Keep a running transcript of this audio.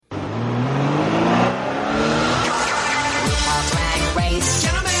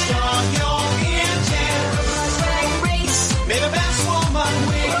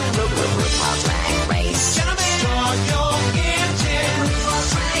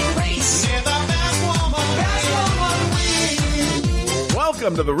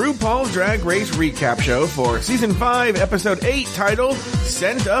Welcome to the RuPaul's Drag Race Recap Show for Season 5, Episode 8, titled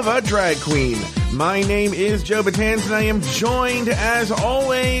Scent of a Drag Queen. My name is Joe Batanz, and I am joined, as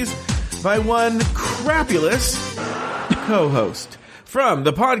always, by one crapulous co-host. From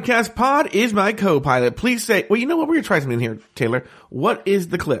the podcast pod is my co-pilot. Please say, well, you know what? We're going to try something here, Taylor. What is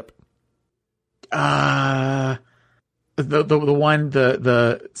the clip? The one,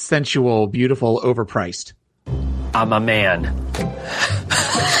 the sensual, beautiful, overpriced. I'm a man.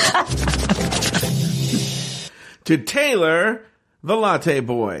 To Taylor, the Latte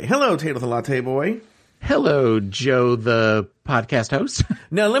Boy. Hello, Taylor, the Latte Boy. Hello, Joe, the podcast host.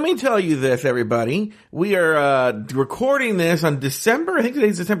 Now, let me tell you this, everybody. We are recording this on I think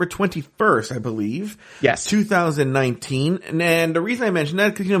today's December 21st, I believe. Yes. 2019. And the reason I mention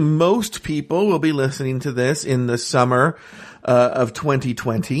that is because, most people will be listening to this in the summer of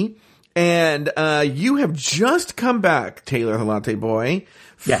 2020. And you have just come back, Taylor, the Latte Boy,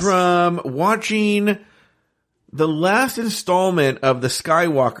 yes, from watching the last installment of the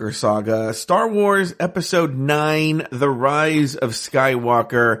Skywalker saga, Star Wars Episode 9, The Rise of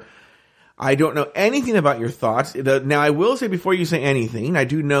Skywalker. I don't know anything about your thoughts. Now, I will say before you say anything, I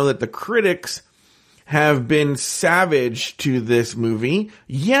do know that the critics have been savage to this movie,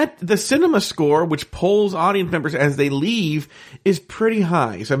 yet the cinema score, which polls audience members as they leave, is pretty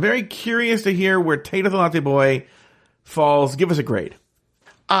high. So I'm very curious to hear where Taylor the Latte Boy falls. Give us a grade.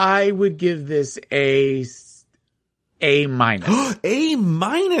 I would give this A-. A-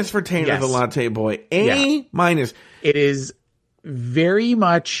 for Taylor, yes, the Latte Boy. A-. It is very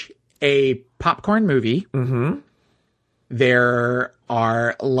much a popcorn movie. Mm-hmm. There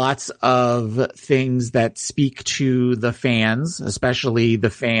are lots of things that speak to the fans, especially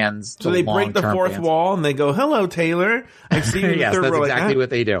the fans. So they break the fourth wall and they go, "Hello, Taylor. I see you." Yes, that's exactly what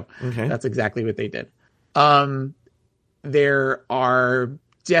they do. Okay. That's exactly what they did. There are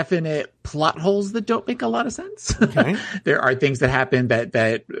definite plot holes that don't make a lot of sense. Okay. There are things that happen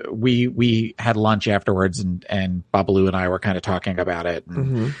that we had lunch afterwards, and Babalu and I were kind of talking about it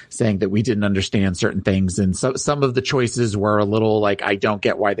and saying that we didn't understand certain things, and so some of the choices were a little like, I don't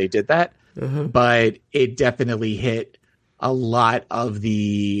get why they did that, but it definitely hit a lot of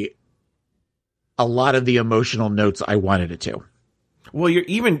the emotional notes I wanted it to. Well,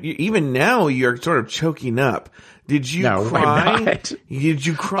 even now you're sort of choking up. Did you cry? I'm not. Did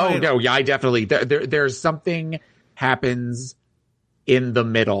you cry? Oh no, yeah, I definitely. There's something happens in the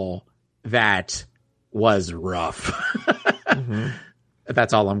middle that was rough.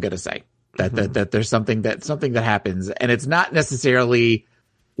 That's all I'm gonna say. That there's something that happens, and it's not necessarily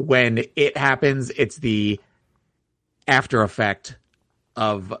when it happens. It's the after effect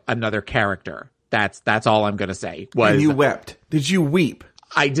of another character. That's all I'm gonna say. And you wept. Did you weep?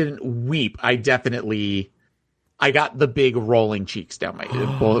 I didn't weep. I got the big rolling cheeks down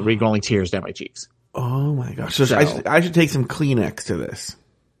rolling tears down my cheeks. Oh my gosh! So I should take some Kleenex to this.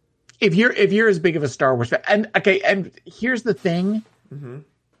 If you're as big of a Star Wars fan, and here's the thing,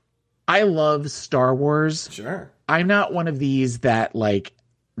 I love Star Wars. Sure, I'm not one of these that like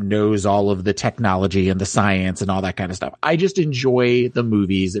knows all of the technology and the science and all that kind of stuff. I just enjoy the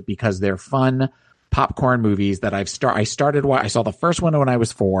movies because they're fun popcorn movies that I saw the first one when I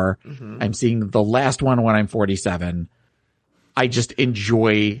was 4. I'm seeing the last one when I'm 47. I just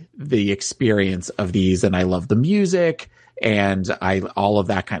enjoy the experience of these, and I love the music and all of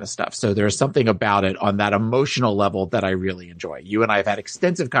that kind of stuff. So there's something about it on that emotional level that I really enjoy. You and I have had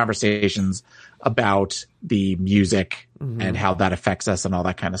extensive conversations about the music and how that affects us and all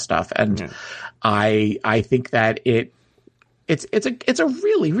that kind of stuff. And I think that it's a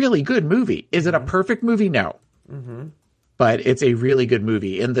really, really good movie. Is it a perfect movie? No. But it's a really good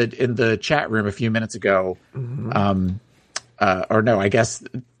movie. In the chat room a few minutes ago, or no, I guess,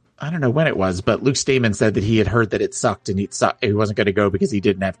 I don't know when it was, but Luke Stamen said that he had heard that it sucked and he wasn't going to go because he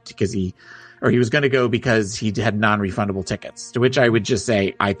was going to go because he had non-refundable tickets, to which I would just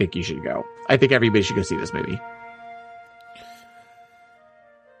say, I think you should go. I think everybody should go see this movie.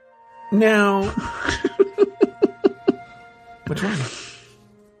 Now, which one?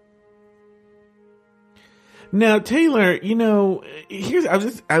 Now, Taylor, I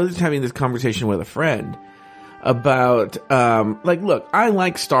was just having this conversation with a friend about, look, I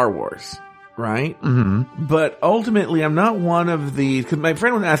like Star Wars, right? But ultimately, I'm not one of these, because my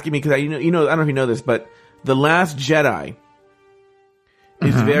friend was asking me, because I don't know if you know this, but The Last Jedi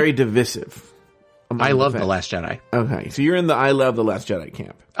is very divisive. I love The Last Jedi. Okay, so you're in the I love The Last Jedi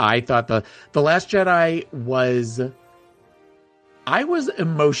camp. I thought the Last Jedi was... I was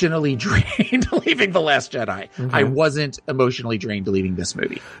emotionally drained leaving The Last Jedi. I wasn't emotionally drained leaving this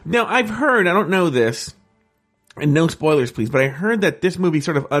movie. Now, I've heard, I don't know this, and no spoilers, please, but I heard that this movie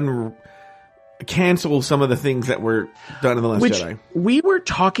sort of cancels some of the things that were done in The Last Jedi. We were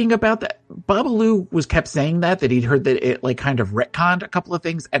talking about that. Babalu kept saying that he'd heard that it like kind of retconned a couple of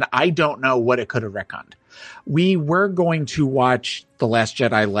things, and I don't know what it could have retconned. We were going to watch The Last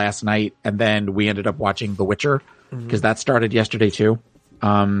Jedi last night, and then we ended up watching The Witcher, because that started yesterday too.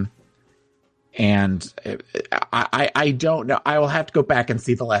 And I don't know. I will have to go back and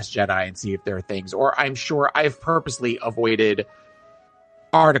see The Last Jedi and see if there are things, or I'm sure I've purposely avoided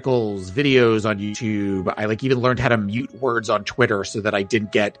articles, videos on YouTube. I like even learned how to mute words on Twitter so that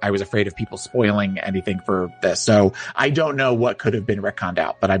I was afraid of people spoiling anything for this. So I don't know what could have been retconned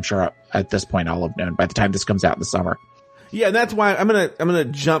out, but I'm sure at this point I'll have known by the time this comes out in the summer. Yeah, and that's why I'm gonna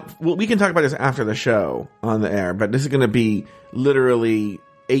jump. Well, we can talk about this after the show on the air, but this is gonna be literally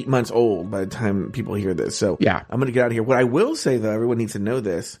 8 months old by the time people hear this. So yeah, I'm gonna get out of here. What I will say though, everyone needs to know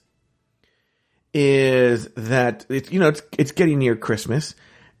this, is that it's getting near Christmas,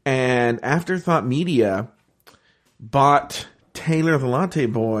 and Afterthought Media bought Taylor the Latte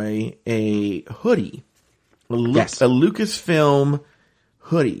Boy a hoodie, a Lucasfilm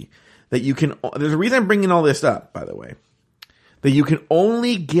hoodie that you can. There's a reason I'm bringing all this up, by the way, that you can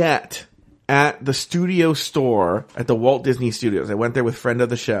only get at the studio store at the Walt Disney Studios. I went there with friend of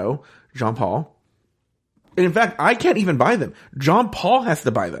the show, Jean Paul, and in fact, I can't even buy them. Jean Paul has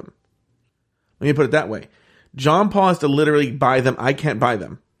to buy them. Let me put it that way. John Paul has to literally buy them. I can't buy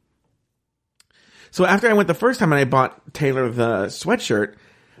them. So after I went the first time and I bought Taylor the sweatshirt,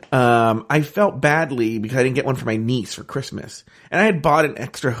 I felt badly because I didn't get one for my niece for Christmas. And I had bought an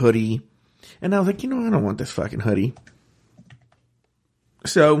extra hoodie. And I was like, I don't want this fucking hoodie.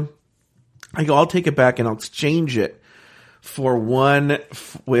 So I go, I'll take it back and I'll exchange it for one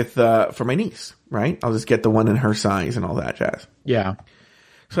for my niece, right? I'll just get the one in her size and all that jazz. Yeah.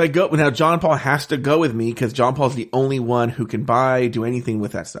 So I go, now John Paul has to go with me because John Paul's the only one who can do anything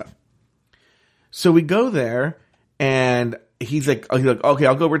with that stuff. So we go there and he's like, okay,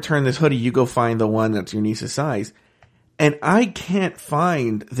 I'll go return this hoodie. You go find the one that's your niece's size. And I can't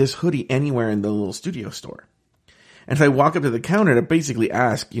find this hoodie anywhere in the little studio store. And so I walk up to the counter to basically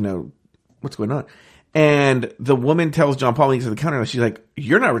ask, what's going on? And the woman tells John Paul, when he gets to the counter, and she's like,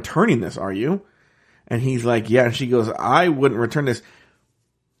 you're not returning this, are you? And he's like, yeah. And she goes, I wouldn't return this.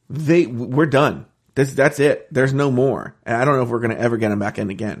 We're done. That's it. There's no more. And I don't know if we're going to ever get them back in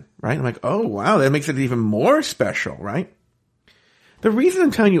again. Right? I'm like, oh wow, that makes it even more special, right? The reason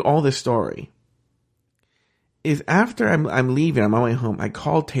I'm telling you all this story is after I'm leaving, I'm on my way home, I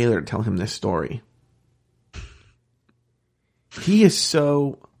called Taylor to tell him this story. He is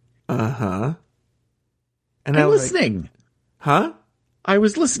so, And I'm listening. Like, huh? I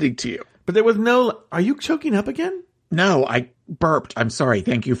was listening to you. But there was no, are you choking up again? No, I burped. I'm sorry.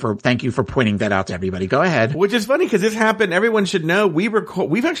 Thank you for pointing that out to everybody. Go ahead. Which is funny because this happened. Everyone should know we've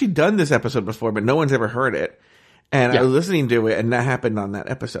actually done this episode before, but no one's ever heard it. And I was listening to it, and that happened on that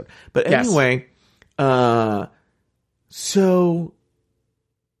episode. But anyway, so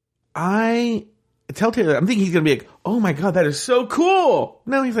I tell Taylor, I'm thinking he's going to be like, oh my God, that is so cool.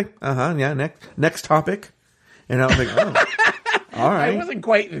 No, he's like, yeah, next topic. And I was like, oh. All right. I wasn't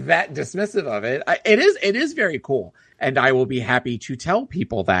quite that dismissive of it. It is very cool. And I will be happy to tell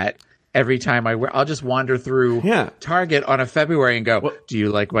people that every time I'll just wander through Target on a February and go, do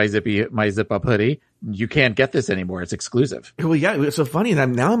you like my zip up hoodie? You can't get this anymore. It's exclusive. Well, yeah. It's so funny.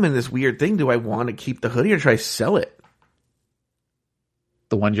 And I'm in this weird thing. Do I want to keep the hoodie or try to sell it?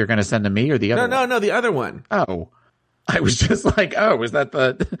 The one you're going to send to me or the other one? No, the other one. Oh. I was just like, was that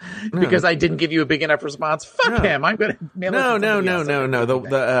because I didn't give you a big enough response? Fuck him. I'm going to mail it. No.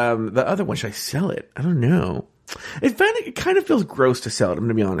 The other one, should I sell it? I don't know. It kind of feels gross to sell it. I'm going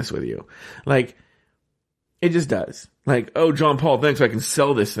to be honest with you. Like, it just does. Like, oh, John Paul, thanks. I can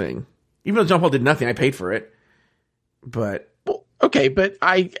sell this thing. Even though John Paul did nothing, I paid for it. But. Well, okay, but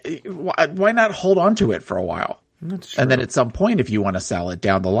why not hold on to it for a while? That's true. And then at some point, if you want to sell it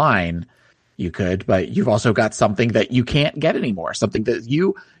down the line, you could, but you've also got something that you can't get anymore. Something that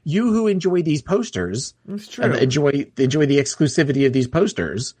you who enjoy these posters, enjoy the exclusivity of these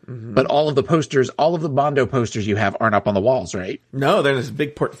posters. Mm-hmm. But all of the Bondo posters you have aren't up on the walls, right? No, there's this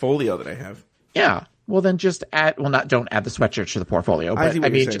big portfolio that I have. Yeah. Well, then just don't add the sweatshirts to the portfolio. But I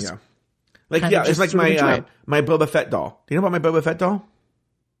mean, just, it's like my Boba Fett doll. Do you know about my Boba Fett doll?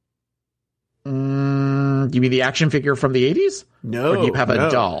 You mean the action figure from the 80s? No. Or do you have a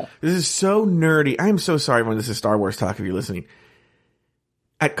doll? This is so nerdy. I'm so sorry when this is Star Wars talk if you're listening.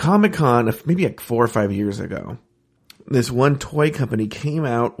 At Comic-Con, maybe like 4 or 5 years ago, this one toy company came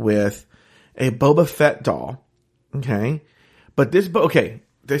out with a Boba Fett doll. Okay. But this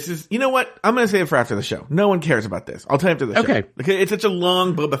This is, you know what? I'm going to save it for after the show. No one cares about this. I'll tell you after the show. Okay. It's such a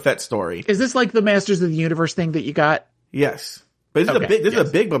long Boba Fett story. Is this like the Masters of the Universe thing that you got? Yes. But this is a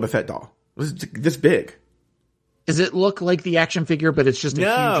big Boba Fett doll. This big. Does it look like the action figure, but it's just a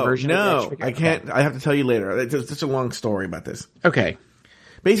huge version of the action figure? I can't. I have to tell you later. It's such a long story about this. Okay.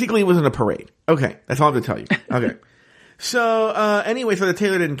 Basically, it was in a parade. Okay. That's all I have to tell you. Okay. So, anyway, so the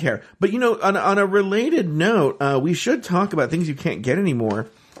Taylor didn't care. But, you know, on a related note, we should talk about things you can't get anymore,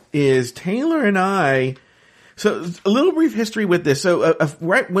 is Taylor and I, so a little brief history with this. So,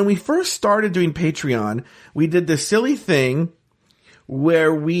 right when we first started doing Patreon, we did this silly thing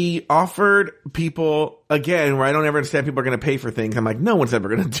where we offered people, again, where I don't ever understand people are going to pay for things. I'm like, no one's ever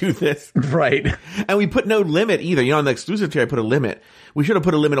going to do this. Right. And we put no limit either. You know, on the exclusive tier, I put a limit. We should have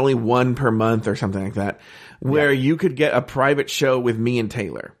put a limit only one per month or something like that, where you could get a private show with me and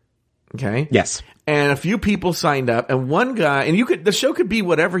Taylor. Okay? Yes. And a few people signed up, and one guy, and the show could be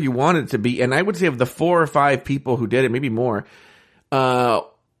whatever you wanted it to be. And I would say of the 4 or 5 people who did it, maybe more,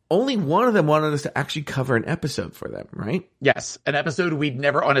 only one of them wanted us to actually cover an episode for them, right? Yes, an episode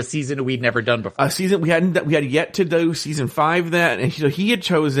on a season we'd never done before. A season we had yet to do season 5 then, and so he had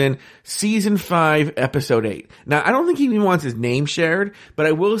chosen season 5, episode 8. Now I don't think he even wants his name shared, but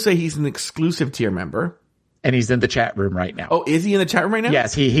I will say he's an exclusive tier member. And he's in the chat room right now. Oh, is he in the chat room right now?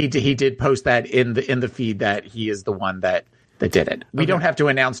 Yes, he did post that in the feed that he is the one that did it. We don't have to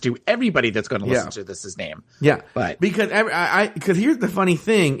announce to everybody that's going to listen to this his name. Yeah, but because because here's the funny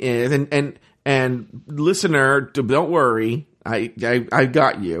thing is, and listener, don't worry, I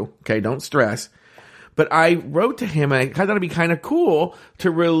got you. Okay, don't stress. But I wrote to him, and I thought it'd be kind of cool to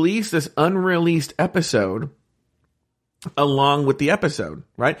release this unreleased episode along with the episode,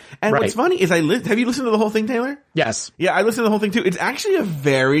 right? And what's funny is have you listened to the whole thing, Taylor? Yes. Yeah, I listened to the whole thing too. It's actually a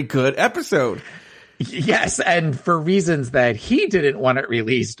very good episode. Yes, and for reasons that he didn't want it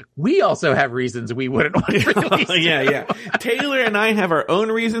released, we also have reasons we wouldn't want it released. Yeah. Taylor and I have our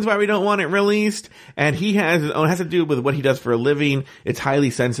own reasons why we don't want it released, and he has his own. It has to do with what he does for a living. It's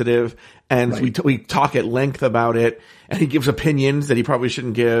highly sensitive, and we talk at length about it, and he gives opinions that he probably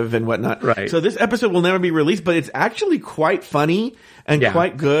shouldn't give and whatnot. Right. So this episode will never be released, but it's actually quite funny and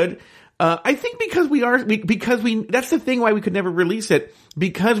quite good. I think because that's the thing why we could never release it.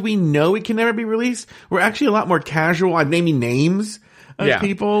 Because we know it can never be released, we're actually a lot more casual. I'm naming names of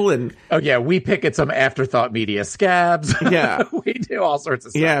people and. Oh yeah, we pick at some afterthought media scabs. Yeah. We do all sorts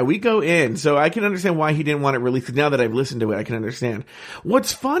of stuff. Yeah, we go in. So I can understand why he didn't want it released. Now that I've listened to it, I can understand.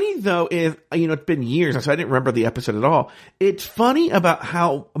 What's funny though is, you know, it's been years, so I didn't remember the episode at all. It's funny about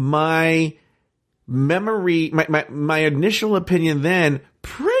how my memory, my initial opinion then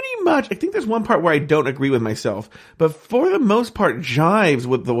pretty much, I think there's one part where I don't agree with myself, but for the most part jives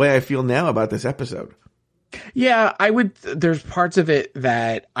with the way I feel now about this episode. Yeah, there's parts of it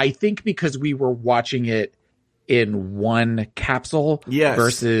that I think because we were watching it in one capsule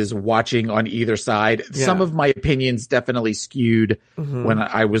versus watching on either side, some of my opinions definitely skewed when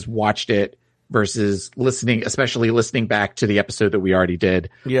I watched it versus especially listening back to the episode that we already did.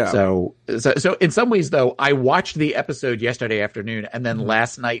 Yeah. So in some ways though, I watched the episode yesterday afternoon and then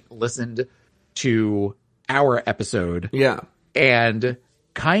last night listened to our episode. Yeah. And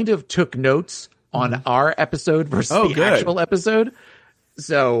kind of took notes on our episode versus the actual episode.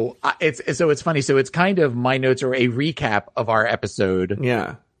 So it's funny. So it's kind of my notes are a recap of our episode.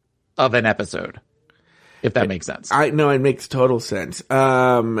 Yeah. Of an episode. If that makes sense. No, it makes total sense.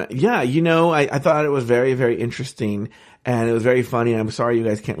 Yeah, you know, I thought it was very, very interesting and it was very funny. I'm sorry you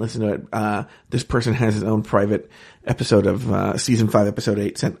guys can't listen to it. This person has his own private episode of, season 5, episode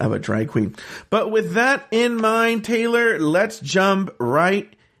 8, Scent of a Drag Queen. But with that in mind, Taylor, let's jump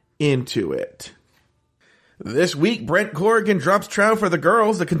right into it. This week, Brent Corrigan drops trow for the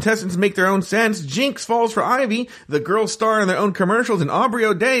girls. The contestants make their own sense. Jinx falls for Ivy. The girls star in their own commercials, and Aubrey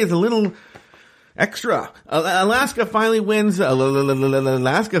O'Day is a little extra. Alaska finally wins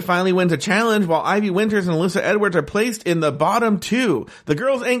a challenge while Ivy Winters and Alyssa Edwards are placed in the bottom 2. The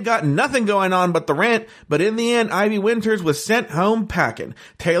girls ain't got nothing going on but the rent, but in the end, Ivy Winters was sent home packing.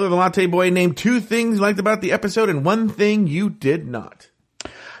 Taylor the Latte Boy named 2 things you liked about the episode and 1 thing you did not.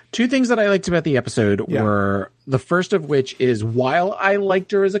 2 things that I liked about the episode were the first of which is while I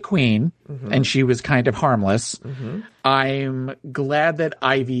liked her as a queen and she was kind of harmless, I'm glad that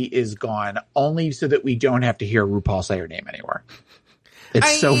Ivy is gone only so that we don't have to hear RuPaul say her name anymore.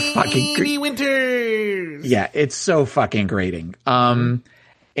 It's so fucking Ivy Winters. Yeah, it's so fucking grating. And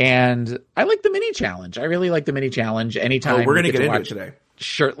I like the mini challenge. I really like the mini challenge. Anytime we're going to get into it today.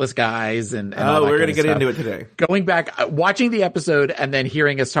 shirtless guys and oh, we're going to get into it today. Going back, watching the episode and then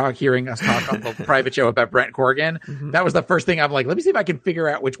hearing us talk on the private show about Brent Corrigan. Mm-hmm. That was the first thing I'm like, let me see if I can figure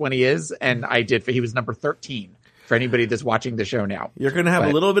out which one he is. And I did. He was number 13 for anybody that's watching the show now. You're going to have a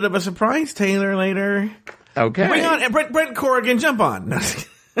little bit of a surprise, Taylor, later. Okay. Bring on Brent Corrigan, jump on.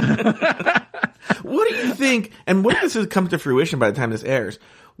 What do you think, and what if this comes to fruition by the time this airs?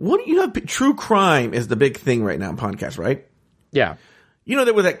 What do you know? True crime is the big thing right now in podcasts, right? Yeah. You know,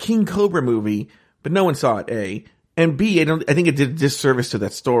 there was that King Cobra movie, but no one saw it, A. And B, I think it did a disservice to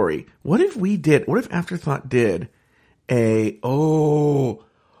that story. What if Afterthought did oh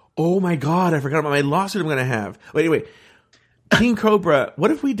my God, I forgot about my lawsuit I'm going to have. Wait. King Cobra,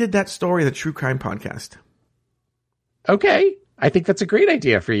 what if we did that story, the true crime podcast? Okay. I think that's a great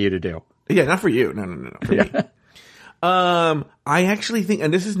idea for you to do. Yeah, not for you. No, for me. I actually think,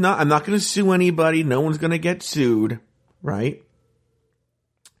 and I'm not going to sue anybody. No one's going to get sued, right?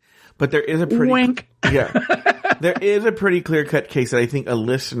 But there is a pretty wink. Yeah, there is a pretty clear cut case that I think a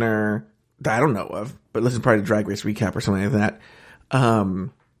listener that I don't know of, but listen probably to Drag Race Recap or something like that,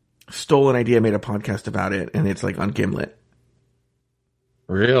 stole an idea, made a podcast about it, and it's like on Gimlet.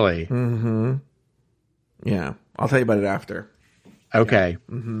 Really? Mm-hmm. Yeah, I'll tell you about it after. Okay.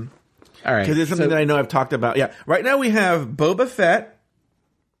 Yeah. Mm-hmm. All right. Because it's something that I know I've talked about. Yeah. Right now we have Boba Fett.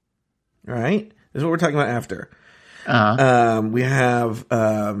 All right. This is what we're talking about after. We have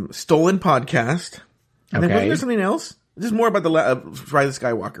Stolen Podcast. And then wasn't there something else? This is more about the Rise of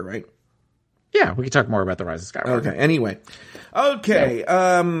Skywalker, right? Yeah, we can talk more about the Rise of Skywalker. Okay. Anyway. Okay.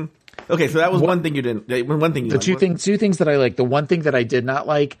 Yeah. Okay. So that was one thing you didn't. One thing you. Two things that I like. The one thing that I did not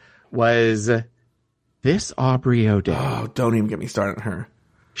like was this Aubrey O'Day. Oh, don't even get me started on her.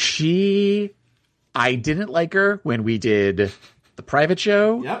 I didn't like her when we did the private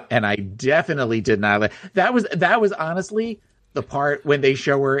show. Yep. And I definitely did not like that was honestly the part when they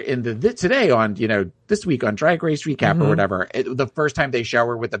show her in today on, this week on Drag Race Recap or whatever. The first time they show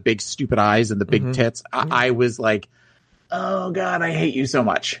her with the big stupid eyes and the big tits, I was like, oh God, I hate you so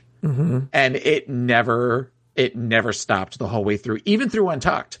much. Mm-hmm. And it never stopped the whole way through, even through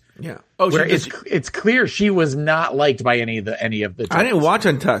Untucked. Yeah. Where it's clear she was not liked by any of the. I didn't watch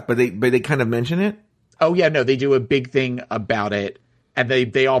Untucked, but they kind of mention it. Oh yeah, no, they do a big thing about it, and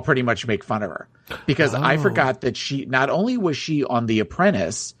they all pretty much make fun of her because I forgot that she not only was she on The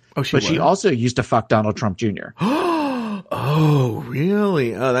Apprentice, she also used to fuck Donald Trump Jr. Oh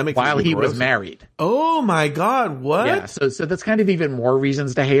really? Oh, that makes while he was married. Oh my God, what? Yeah, so that's kind of even more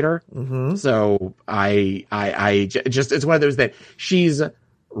reasons to hate her. Mm-hmm. So I just it's one of those that she's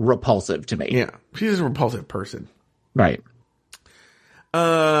repulsive to me. Yeah, she's a repulsive person. Right.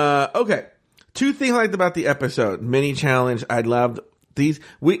 Okay. Two things I liked about the episode. Mini challenge. I loved these.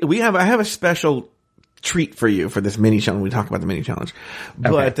 I have a special treat for you for this mini challenge. We talk about the mini challenge,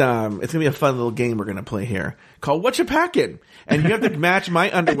 but it's gonna be a fun little game we're gonna play here called "What You Packin'," and you have to match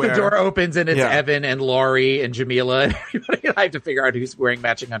my underwear. The door opens and it's Evan and Laurie and Jamila and everybody. I have to figure out who's wearing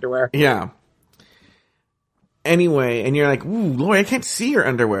matching underwear. Yeah. Anyway, and you're like, "Ooh, Laurie, I can't see your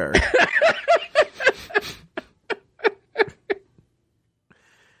underwear."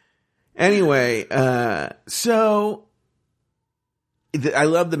 Anyway, so I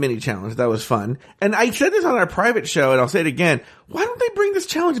love the mini challenge. That was fun. And I said this on our private show, and I'll say it again. Why don't they bring this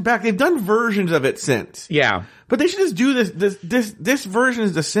challenge back? They've done versions of it since. Yeah. But they should just do this. This version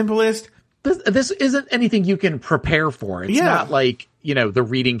is the simplest. This isn't anything you can prepare for. It's not like, the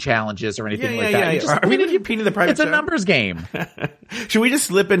reading challenges or anything like that. Yeah. Are we going to compete in the private show? It's a numbers game. Should we just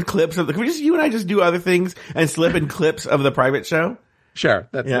slip in clips of can you and I just do other things and slip in clips of the private show? Sure.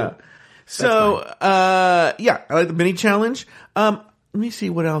 That's it. So, I like the mini challenge. Let me see.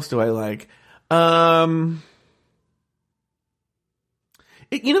 What else do I like? You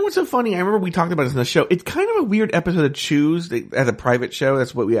know what's so funny? I remember we talked about this in the show. It's kind of a weird episode to choose as a private show.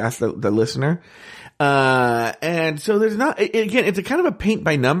 That's what we asked the listener. And so there's not, again, it's a kind of a paint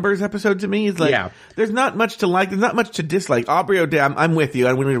by numbers episode to me. It's like, there's not much to like. There's not much to dislike. Aubrey O'Day, I'm with you.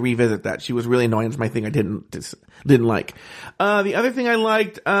 I'm going to revisit that. She was really annoying. It's my thing I didn't like. The other thing I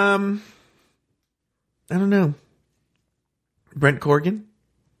liked, I don't know. Brent Corrigan.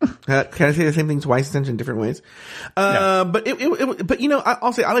 Can I say the same thing twice in different ways? No. But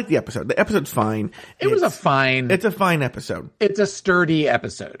I'll say I like the episode. The episode's fine. It's a fine episode. It's a sturdy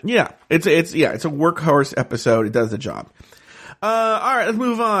episode. Yeah. It's a workhorse episode. It does the job. All right, let's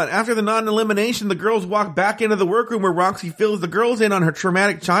move on. After the non-elimination, the girls walk back into the workroom where Roxy fills the girls in on her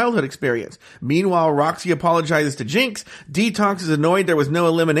traumatic childhood experience. Meanwhile, Roxy apologizes to Jinx. Detox is annoyed there was no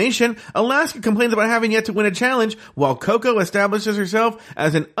elimination. Alaska complains about having yet to win a challenge, while Coco establishes herself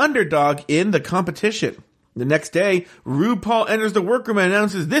as an underdog in the competition. The next day, RuPaul enters the workroom and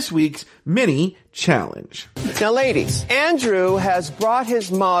announces this week's mini challenge. Now, ladies, Andrew has brought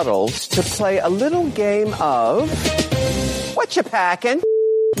his models to play a little game of what you packing?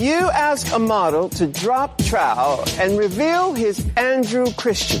 You ask a model to drop trowel and reveal his Andrew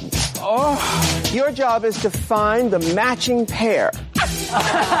Christians. Oh. Your job is to find the matching pair.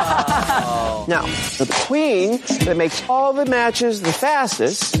 Now, the queen that makes all the matches the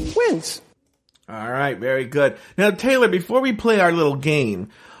fastest wins. All right, very good. Now, Taylor, before we play our little game,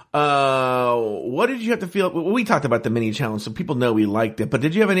 what did you have to feel? We talked about the mini challenge, so people know we liked it, but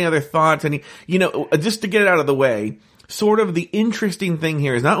did you have any other thoughts? Just to get it out of the way, sort of the interesting thing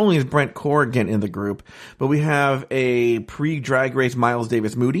here is not only is Brent Corrigan in the group, but we have a pre-Drag Race Miles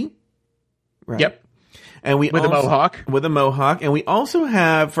Davis Moody. Right? Yep. And with a mohawk. With a mohawk. And we also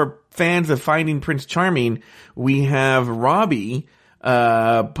have, for fans of Finding Prince Charming, we have Robbie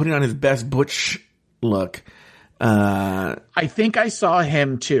putting on his best butch look. I think I saw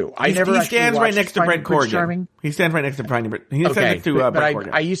him too. He stands right next to Brent Corrigan. He stands right next to Finding Prince. He stands next to Brent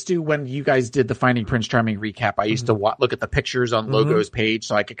Corrigan. I used to, when you guys did the Finding Prince Charming recap, I used to look at the pictures on Logo's page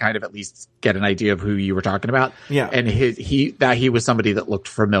so I could kind of at least get an idea of who you were talking about. Yeah. And he was somebody that looked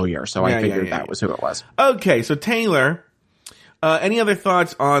familiar, so I figured that was who it was. Okay, so Taylor, any other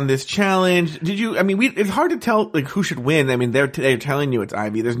thoughts on this challenge? It's hard to tell like who should win. I mean, they're telling you it's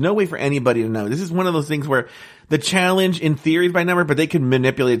Ivy. There's no way for anybody to know. This is one of those things where the challenge in theory is by number, but they can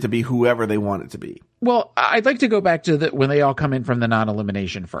manipulate it to be whoever they want it to be. Well, I'd like to go back to when they all come in from the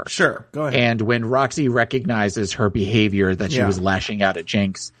non-elimination first. Sure, go ahead. And when Roxy recognizes her behavior that she was lashing out at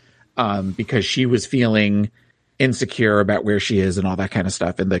Jinx, because she was feeling insecure about where she is and all that kind of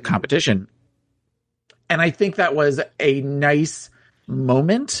stuff in the competition. And I think that was a nice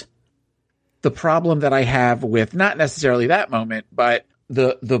moment. The problem that I have with not necessarily that moment, but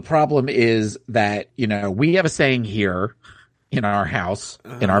the problem is that, we have a saying here in our house,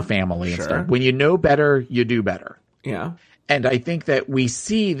 in our family and stuff. When you know better, you do better. Yeah. And I think that we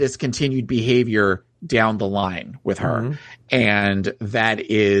see this continued behavior down the line with her. And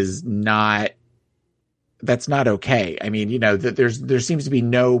that's not okay. I mean, there seems to be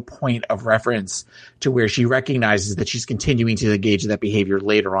no point of reference to where she recognizes that she's continuing to engage in that behavior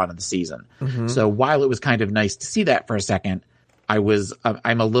later on in the season. So while it was kind of nice to see that for a second,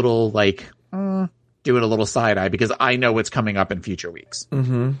 I'm a little like doing a little side eye because I know what's coming up in future weeks.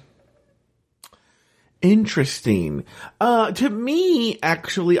 Interesting. To me,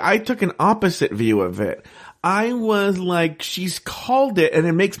 actually, I took an opposite view of it. I was like, she's called it, and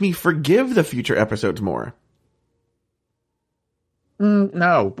it makes me forgive the future episodes more.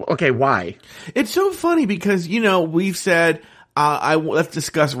 No. Okay, why? It's so funny because, we've said, let's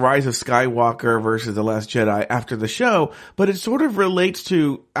discuss Rise of Skywalker versus The Last Jedi after the show, but it sort of relates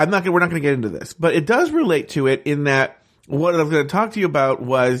to, we're not going to get into this, but it does relate to it in that what I was going to talk to you about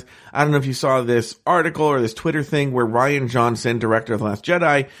was, I don't know if you saw this article or this Twitter thing where Rian Johnson, director of The Last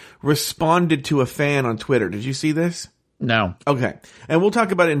Jedi, responded to a fan on Twitter. Did you see this? No. Okay. And we'll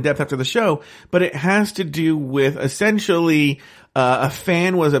talk about it in depth after the show, but it has to do with essentially, a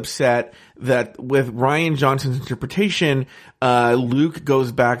fan was upset that with Rian Johnson's interpretation, Luke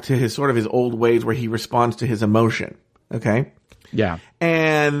goes back to his old ways where he responds to his emotion. Okay. Yeah.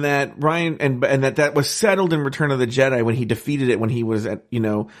 And that and that was settled in Return of the Jedi when he defeated it when he was at,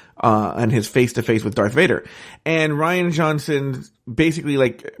 on his face to face with Darth Vader. And Rian Johnson basically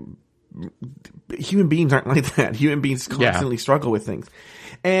like, human beings aren't like that. Human beings constantly struggle with things.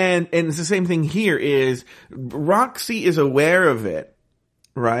 And it's the same thing here is Roxy is aware of it,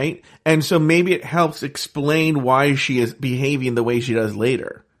 right? And so maybe it helps explain why she is behaving the way she does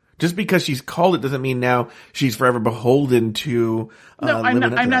later. Just because she's called it doesn't mean now she's forever beholden to. No, I'm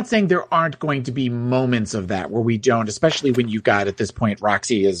not saying there aren't going to be moments of that where we don't, especially when you've got at this point,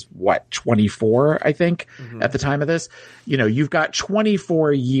 Roxy is 24, I think, at the time of this. You've got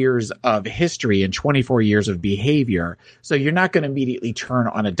 24 years of history and 24 years of behavior. So you're not going to immediately turn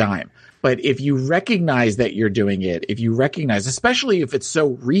on a dime. But if you recognize that you're doing it, especially if it's so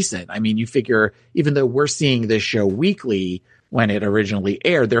recent, I mean, you figure even though we're seeing this show weekly, when it originally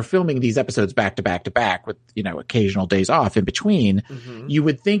aired, they're filming these episodes back to back to back with, occasional days off in between. You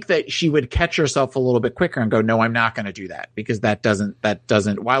would think that she would catch herself a little bit quicker and go, no, I'm not going to do that because that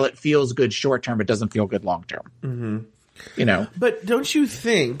doesn't, while it feels good short term, it doesn't feel good long term. But don't you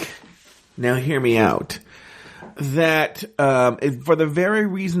think, now hear me out, that, for the very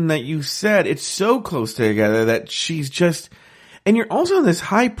reason that you said, it's so close together that she's just, and you're also in this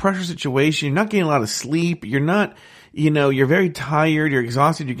high pressure situation. You're not getting a lot of sleep. You're not you're very tired, you're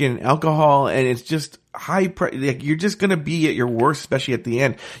exhausted, you're getting alcohol, and it's just like you're just gonna be at your worst, especially at the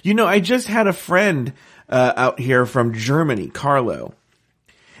end. I just had a friend out here from Germany, Carlo,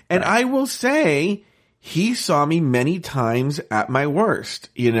 and I will say he saw me many times at my worst,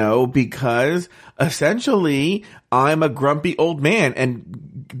 because essentially I'm a grumpy old man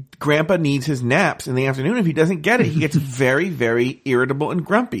and grandpa needs his naps in the afternoon. If he doesn't get it, he gets very, very irritable and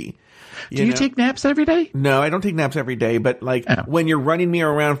grumpy. Do you take naps every day? No, I don't take naps every day, but when you're running me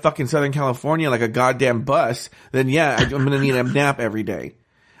around fucking Southern California like a goddamn bus, then yeah, I'm going to need a nap every day.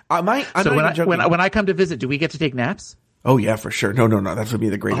 When I come to visit, do we get to take naps? Oh yeah, for sure. No. That's going to be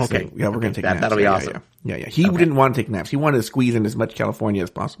the greatest thing. Yeah, we're going to take naps. That'll be awesome. Yeah. He didn't want to take naps. He wanted to squeeze in as much California as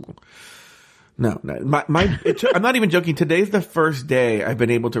possible. No. I'm not even joking. Today's the first day I've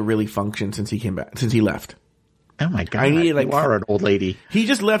been able to really function since he left. Oh my God. You are an old lady. He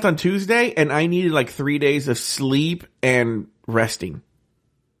just left on Tuesday and I needed like 3 days of sleep and resting.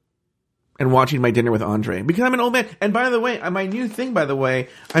 And watching my dinner with Andre. Because I'm an old man. And by the way, my new thing,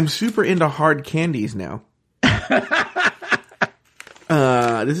 I'm super into hard candies now.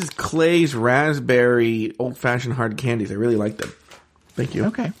 This is Clay's raspberry old-fashioned hard candies. I really like them. Thank you.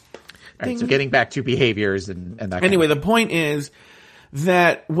 Okay. All right, so getting back to behaviors and that. Anyway, the point is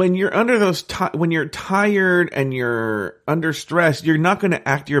that when you're under when you're tired and you're under stress, you're not going to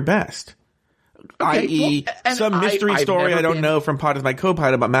act your best. Okay, i.e., some mystery story I don't know from Pot is my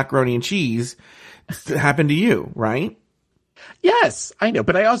co-pilot about macaroni and cheese happened to you, right? Yes, I know,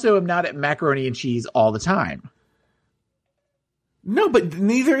 but I also am not at macaroni and cheese all the time. No, but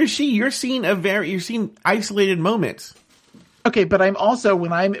neither is she. You're seeing isolated moments. Okay, but I'm also,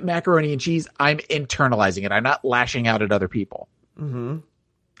 when I'm at macaroni and cheese, I'm internalizing it. I'm not lashing out at other people. Mm-hmm.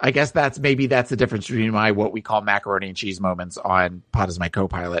 I guess that's the difference between what we call macaroni and cheese moments on Pot is my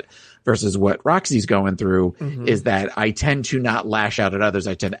co-pilot versus what Roxy's going through, is that I tend to not lash out at others.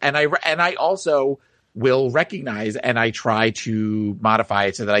 And I also will recognize and I try to modify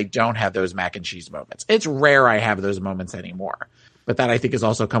it so that I don't have those mac and cheese moments. It's rare I have those moments anymore. But that I think has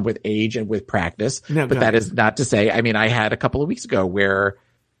also come with age and with practice. No, but that is not to say, I had a couple of weeks ago or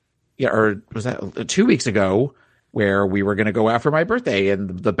was that 2 weeks ago, where we were going to go out for my birthday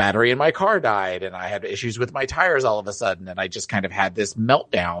and the battery in my car died and I had issues with my tires all of a sudden. And I just kind of had this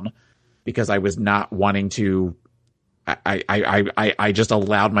meltdown because I was not wanting to, I just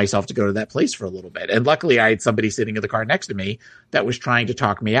allowed myself to go to that place for a little bit. And luckily I had somebody sitting in the car next to me that was trying to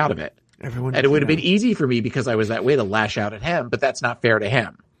talk me out of it. And it would have been easy for me because I was that way to lash out at him, but that's not fair to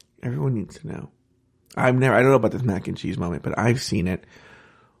him. Everyone needs to know. I don't know about this mac and cheese moment, but I've seen it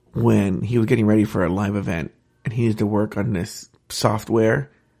when he was getting ready for a live event. And he needed to work on this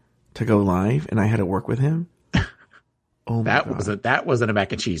software to go live, and I had to work with him. Oh my God. That wasn't a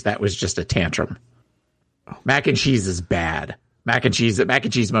mac and cheese. That was just a tantrum. Oh. Mac and cheese is bad. Mac and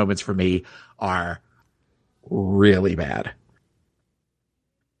cheese moments for me are really bad.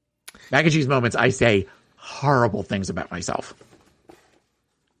 Mac and cheese moments, I say horrible things about myself.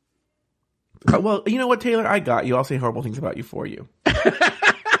 Well, you know what, Taylor? I got you. I'll say horrible things about you for you.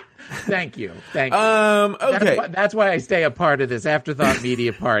 Thank you. Okay. That's why I stay a part of this Afterthought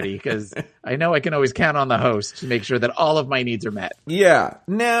Media Party, because I know I can always count on the host to make sure that all of my needs are met. Yeah.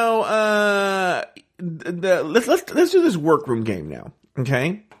 Now, let's do this workroom game now.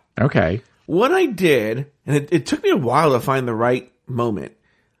 Okay. Okay. What I did, and it took me a while to find the right moment.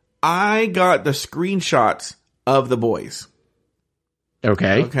 I got the screenshots of the boys.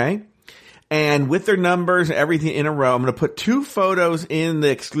 Okay. Okay. And with their numbers and everything in a row, I'm going to put 2 photos in the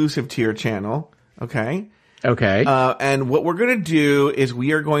exclusive tier channel. Okay. Okay. And what we're going to do is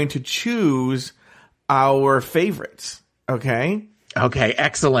we are going to choose our favorites. Okay. Okay.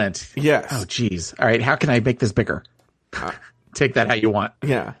 Excellent. Yes. Oh, geez. All right. How can I make this bigger? Take that how you want.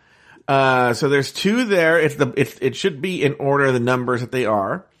 Yeah. So there's 2 there. It should be in order of the numbers that they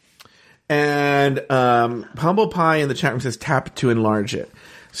are. And Humble Pie in the chat room says tap to enlarge it.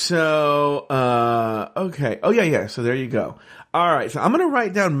 So, okay. Oh, yeah. So there you go. All right. So I'm going to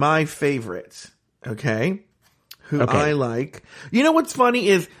write down my favorites. Okay. Who I like. You know what's funny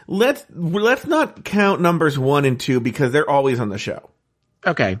is let's not count numbers 1 and 2 because they're always on the show.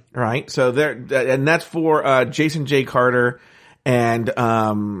 Okay. Right. So and that's for, Jason J. Carter and,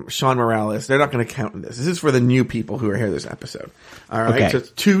 Sean Morales. They're not going to count in this. This is for the new people who are here this episode. All right. Okay. So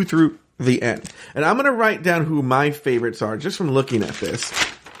it's 2 through the end. And I'm going to write down who my favorites are just from looking at this.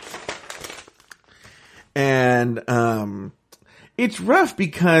 And it's rough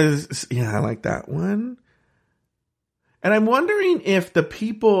because, I like that one. And I'm wondering if the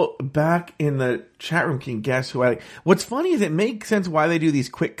people back in the chat room can guess who I like. What's funny is it makes sense why they do these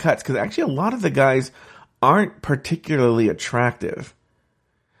quick cuts, because actually a lot of the guys aren't particularly attractive.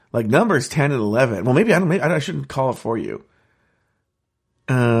 Like numbers 10 and 11. Well, maybe I shouldn't call it for you.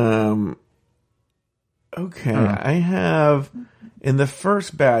 Okay, I have in the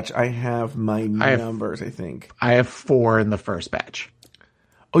first batch. I have my numbers. I think I have 4 in the first batch.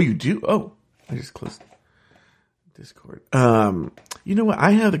 Oh, you do? Oh, I just closed Discord. You know what?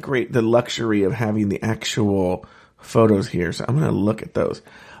 I have the luxury of having the actual photos here, so I'm going to look at those.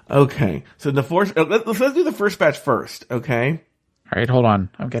 Okay, so let's do the first batch first. Okay. All right, hold on.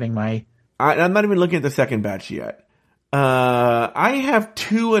 I'm getting my. I'm not even looking at the second batch yet. I have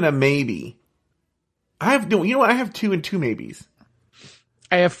 2 and a maybe. I have 2 and 2 maybes.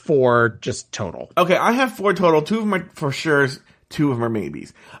 I have 4 just total. Okay, I have 4 total. 2 of them are for sure. 2 of them are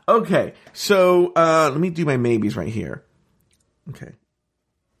maybes. Okay, so let me do my maybes right here.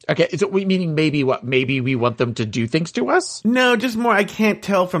 Okay, so meaning maybe what? Maybe we want them to do things to us? No, just more. I can't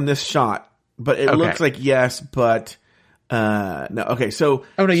tell from this shot, but it looks like yes, but no. Okay, so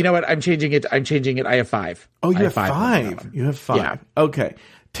oh no, you know what? I'm changing it. I have 5. Oh, you have 5. You have 5. Yeah. Okay,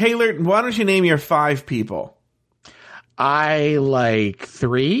 Taylor, why don't you name your 5 people? I like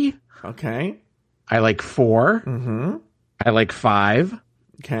 3. Okay. I like 4. Mm-hmm. I like 5.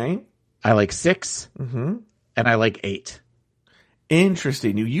 Okay. I like 6. Mm-hmm. And I like 8.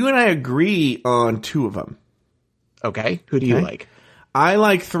 Interesting. You and I agree on 2 of them. Okay. Who do you like? I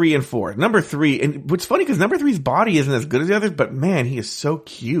like 3 and 4. Number 3, and what's funny because number 3's body isn't as good as the others, but man, he is so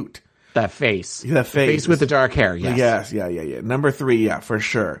cute. That face. That face with the dark hair. Yes. Yes. Yeah. Number 3, yeah, for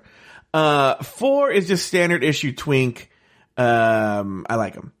sure. 4 is just standard issue twink. I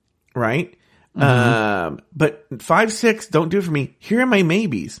like him. Right? Mm-hmm. But 5, 6 don't do it for me. Here are my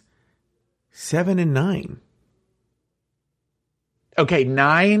maybes. 7 and 9. Okay,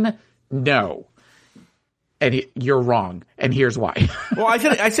 9, no. And you're wrong. And here's why. Well, I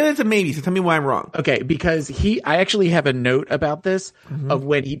said it's a maybe, so tell me why I'm wrong. Okay, because I actually have a note about this of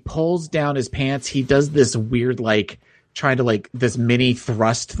when he pulls down his pants, he does this weird, trying to, this mini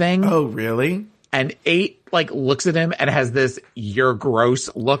thrust thing. Oh, really? And 8, looks at him and has this, you're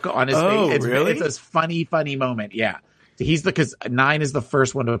gross look on his face. It's, really? It's this funny moment. Yeah. Because 9 is the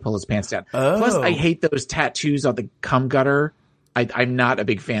first one to pull his pants down. Oh. Plus, I hate those tattoos on the cum gutter. I'm not a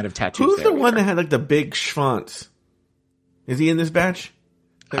big fan of tattoos. Who's the one that had the big schwanz? Is he in this batch?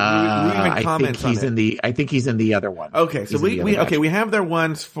 I think he's in the other one. Okay, so we have their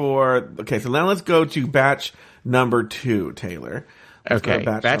ones for. Okay, so now let's go to batch number 2, Taylor. Okay,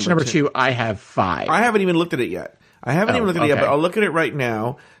 batch number 2. I have 5. I haven't even looked at it yet. But I'll look at it right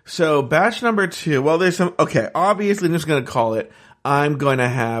now. So batch number 2. Well, there's some. Okay, obviously, I'm just going to call it. I'm going to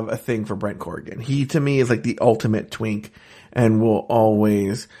have a thing for Brent Corrigan. He to me is like the ultimate twink. And will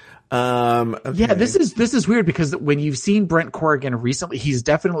always, okay. Yeah, this is weird because when you've seen Brent Corrigan recently, he's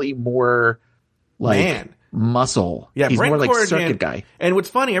definitely more muscle. Yeah, he's Brent more Corrigan, circuit guy. And what's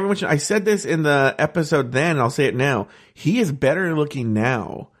funny, I said this in the episode then, and I'll say it now. He is better looking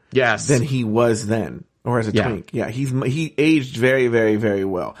now, than he was then, or as a twink. Yeah, he aged very, very, very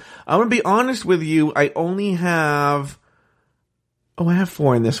well. I'm gonna be honest with you. I only have, I have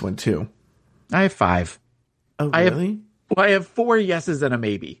 4 in this one too. I have 5. Oh, really? I have 4 yeses and a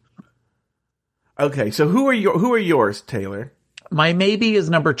maybe. Okay, so who are yours, Taylor? My maybe is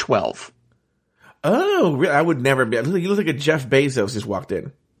number 12. Oh, really? I would never be. You look like a Jeff Bezos just walked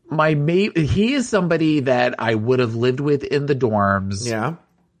in. He is somebody that I would have lived with in the dorms. Yeah.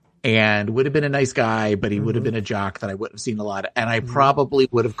 And would have been a nice guy, but he would have been a jock that I wouldn't have seen a lot. And I probably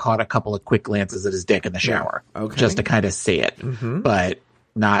would have caught a couple of quick glances at his dick in the shower. Yeah. Okay. Just to kind of see it. But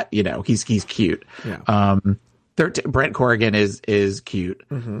not, he's cute. Yeah. Brent Corrigan is cute.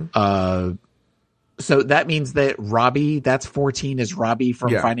 So that means that Robbie, that's 14, is Robbie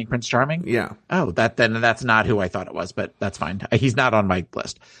from Finding Prince Charming? Yeah. Oh, that's not who I thought it was, but that's fine. He's not on my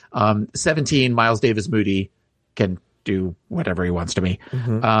list. 17, Miles Davis Moody can do whatever he wants to me.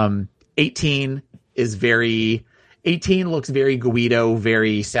 18 looks very Guido,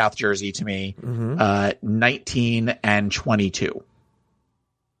 very South Jersey to me. 19 and 22.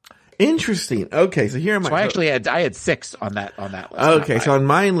 Interesting. Okay, so here am I. So I had 6 on that list. Okay, so on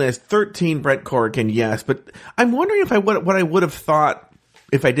my list, 13 Brent Corrigan, yes, but I'm wondering if what I would have thought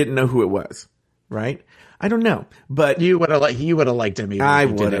if I didn't know who it was. Right? I don't know, but you would have liked him. I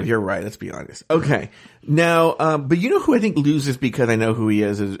would have. You're right. Let's be honest. Okay, now, but you know who I think loses because I know who he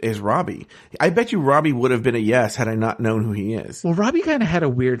is Robbie. I bet you Robbie would have been a yes had I not known who he is. Well, Robbie kind of had a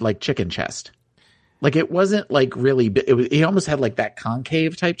weird chicken chest. It wasn't really. He almost had that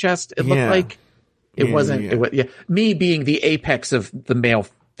concave type chest. It looked like it wasn't. Yeah. It was, me being the apex of the male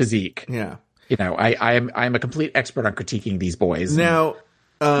physique. Yeah. I'm a complete expert on critiquing these boys. Now,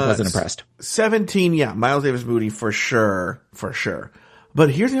 Wasn't impressed. 17, yeah, Miles Davis Moody for sure. But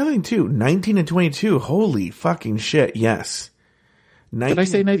here's the other thing too, 19 and 22, holy fucking shit, yes. 19, did I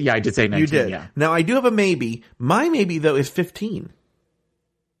say 19? Yeah, I did say 19, you did. yeah. Now I do have a maybe. My maybe though is 15.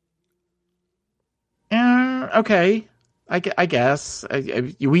 Okay. I guess.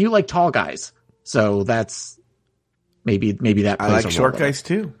 You like tall guys. So that's maybe that plays I like a short role guys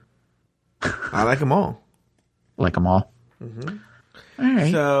too. I like them all. Like them all. Mm-hmm. All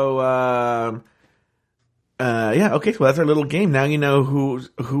right. So, yeah, okay, so that's our little game. Now you know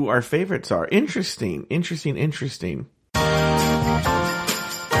who our favorites are. Interesting.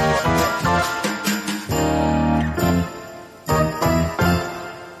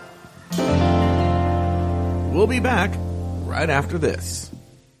 We'll be back right after this.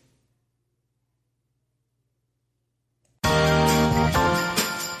 All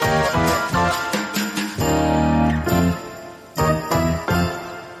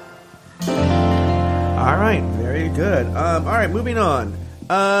right, very good. All right, moving on.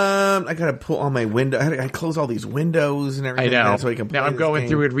 I gotta pull all my window. I gotta close all these windows and everything. I know. So we can play now I'm this going game.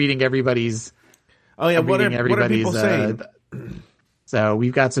 through it, reading everybody's. Oh yeah, what are people saying? So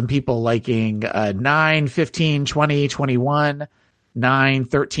we've got some people liking 9, 15, 20, 21, 9,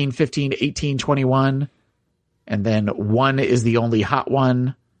 13, 15, 18, 21. And then 1 is the only hot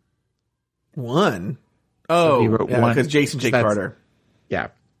one. 1? So Oh, he wrote yeah, 1. because Jason J. Carter. Yeah.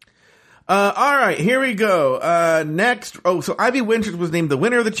 All right, here we go. Next. Oh, so Ivy Winters was named the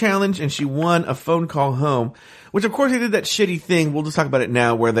winner of the challenge, and she won a phone call home. Which, of course, they did that shitty thing. We'll just talk about it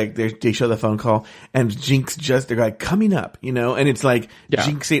now, where they show the phone call, and Jinx they're like coming up, you know, and it's like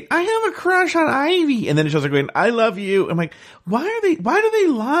Jinx saying, "I have a crush on Ivy," and then it shows her going, "I love you." I'm like, why do they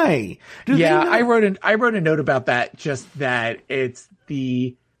lie? I wrote a note about that. Just that it's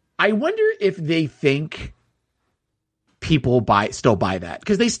I wonder if they think people still buy that,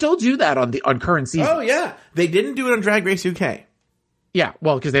 because they still do that on current seasons. Oh yeah, they didn't do it on Drag Race UK. Yeah,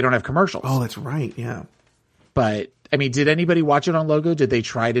 well, because they don't have commercials. Oh, that's right. Yeah. But, I mean, did anybody watch it on Logo? Did they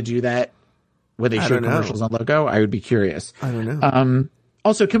try to do that when they showed commercials on Logo? I would be curious. I don't know.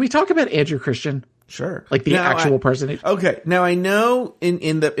 Also, can we talk about Andrew Christian? Sure. Like the actual person. Okay. Now I know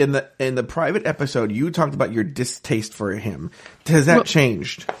in the private episode you talked about your distaste for him. Has that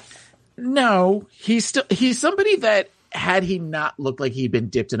changed? No, he's somebody that, had he not looked like he'd been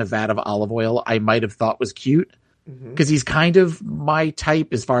dipped in a vat of olive oil, I might have thought was cute, because he's kind of my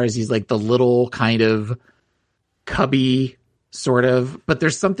type as far as he's like the little kind of cubby sort of, but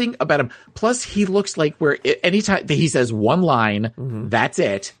there's something about him. Plus, he looks like anytime he says one line, that's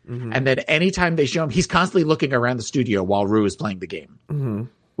it. And then anytime they show him, he's constantly looking around the studio while Rue is playing the game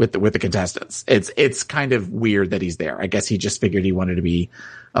with the contestants. It's kind of weird that he's there. I guess he just figured he wanted to be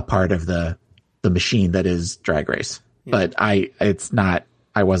a part of the machine that is Drag Race. Yeah. But I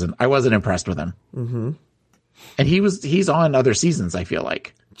wasn't impressed with him. And he's on other seasons, I feel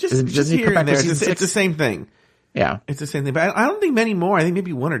like. Just here and there. It's the same thing. Yeah. It's the same thing. But I don't think many more. I think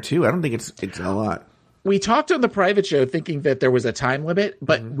maybe 1 or 2. I don't think it's a lot. We talked on the private show thinking that there was a time limit,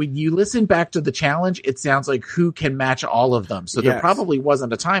 but when you listen back to the challenge, it sounds like who can match all of them. So there probably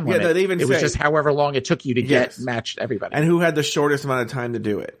wasn't a time limit. Yeah, it was just however long it took you to get matched everybody. And who had the shortest amount of time to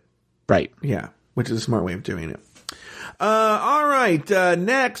do it. Right. Yeah. Which is a smart way of doing it. All right.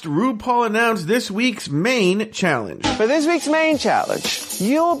 Next, RuPaul announced this week's main challenge. For this week's main challenge,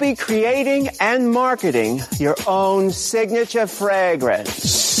 you'll be creating and marketing your own signature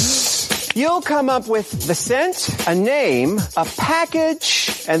fragrance. You'll come up with the scent, a name, a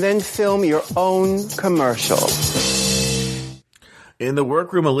package, and then film your own commercial. In the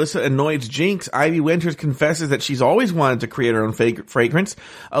workroom, Alyssa annoys Jinx. Ivy Winters confesses that she's always wanted to create her own fragrance.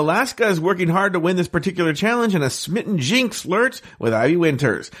 Alaska is working hard to win this particular challenge, and a smitten Jinx flirts with Ivy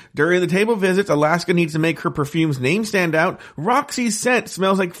Winters. During the table visits, Alaska needs to make her perfume's name stand out. Roxy's scent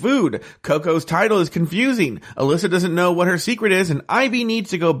smells like food. Coco's title is confusing. Alyssa doesn't know what her secret is, and Ivy needs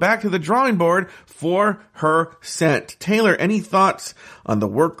to go back to the drawing board for her scent. Taylor, any thoughts on the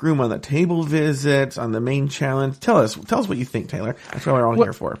workroom, on the table visits, on the main challenge? Tell us what you think, Taylor. That's what we're all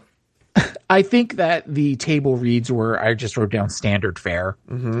here for. I think that the table reads I just wrote down standard fare.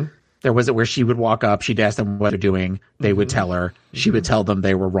 There was it where she would walk up, she'd ask them what they're doing, they would tell her, she would tell them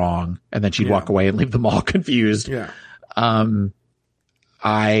they were wrong, and then she'd walk away and leave them all confused. Yeah.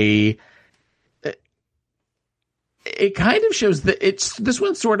 It kind of shows that this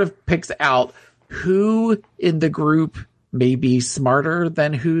one sort of picks out who in the group may be smarter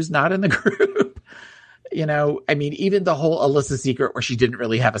than who's not in the group. You know, I mean, even the whole Alyssa secret where she didn't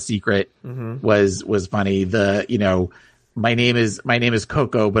really have a secret was funny. my name is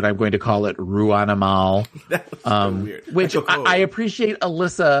Coco, but I'm going to call it Ru Animal. That was so weird. Which I appreciate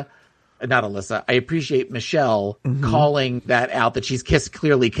I appreciate Michelle calling that out, that she's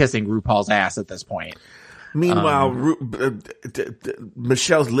clearly kissing RuPaul's ass at this point. Meanwhile,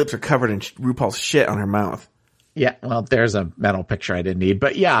 Michelle's lips are covered in RuPaul's shit on her mouth. Yeah, well, there's a mental picture I didn't need,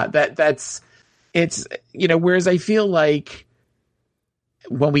 but yeah, it's whereas I feel like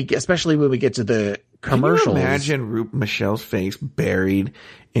especially when we get to the commercials. Can you imagine Michelle's face buried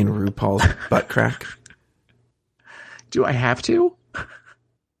in RuPaul's butt crack? Do I have to?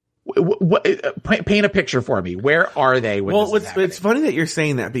 Paint a picture for me. Where are they? It's funny that you're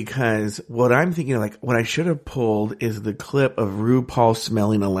saying that, because what I'm thinking, like, what I should have pulled is the clip of RuPaul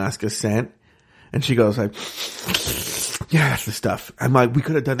smelling Alaska scent, and she goes like, "Yeah, that's the stuff." I'm like, we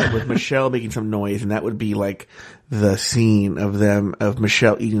could have done that with Michelle making some noise, and that would be like the scene of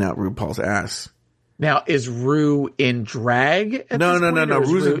Michelle eating out RuPaul's ass. Now, is Ru in drag? No.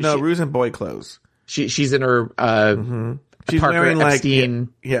 Ru's in boy clothes. She's in her She's Parker wearing Epstein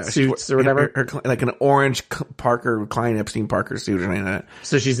suits or whatever, her, like an orange Klein Epstein Parker suit or something like that.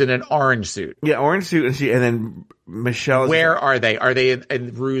 So she's in an orange suit. Yeah, orange suit, and then Michelle. Where are they? Are they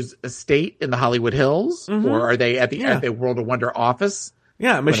in Ru's estate in the Hollywood Hills, or are they at the World of Wonder office?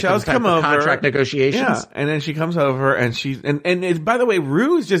 Yeah, Michelle's come over. Contract negotiations. Yeah, and then she comes over, and she's and it's, by the way,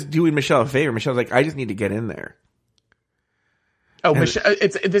 Ru's just doing Michelle a favor. Michelle's like, I just need to get in there. Oh, Michelle!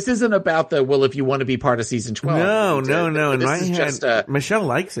 This isn't about if you want to be part of season 12. No. In my head, Michelle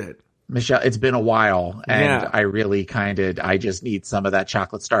likes it. Michelle, it's been a while, and I really I just need some of that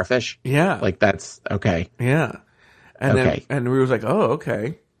chocolate starfish. Yeah, like that's okay. Yeah, and then Ru's like, oh,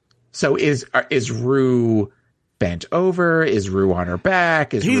 okay. So is Ru bent over? Is Ru on her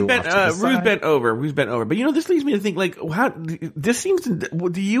back? Is Ru off to the side? Ru's bent over. Ru's bent over. But this leads me to think, like, how this seems.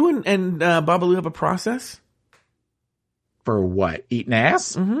 Do you and Babalu have a process? For what? Eating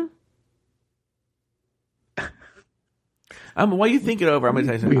ass? Mm-hmm. While you think it over, I'm going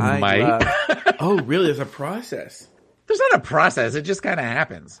to tell you something. We might. Oh, really? There's a process. There's not a process. It just kind of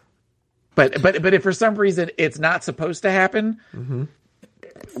happens. But if for some reason it's not supposed to happen,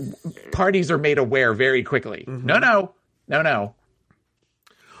 parties are made aware very quickly. Mm-hmm. No.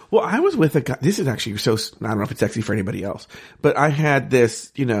 Well, I was with a guy. This is actually so. I don't know if it's sexy for anybody else, but I had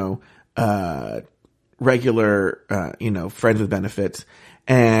this, regular, friends with benefits,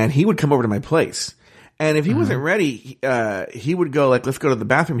 and he would come over to my place. And if he wasn't ready, he would go like, let's go to the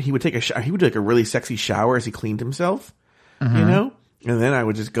bathroom. He would take a shower. He would do like a really sexy shower as he cleaned himself, and then I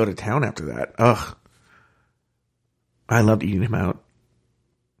would just go to town after that. Ugh. I loved eating him out.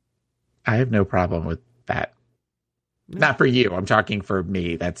 I have no problem with that. Not for you. I'm talking for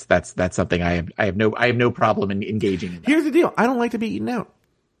me. That's something I have no problem in engaging in that. Here's the deal. I don't like to be eaten out.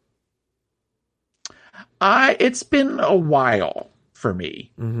 It's been a while for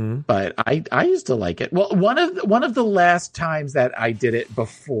me, but I used to like it. Well, one of the last times that I did it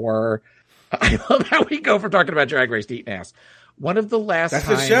before, I love how we go from talking about Drag Race to eating ass. One of the last That's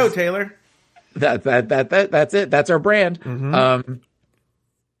times, the show, Taylor. That's it. That's our brand.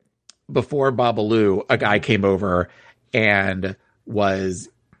 Before Babalu, a guy came over and was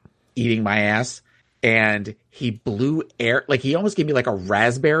eating my ass, and he blew air, like he almost gave me like a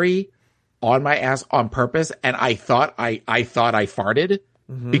raspberry on my ass on purpose, and I thought I farted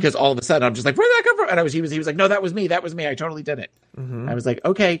because all of a sudden I'm just like, where'd that come from? And he was like, no, that was me, I totally did it. I was like,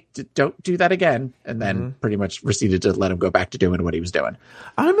 okay, don't do that again, and then pretty much proceeded to let him go back to doing what he was doing.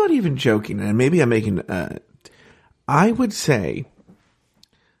 I'm not even joking, and maybe I'm making. I would say,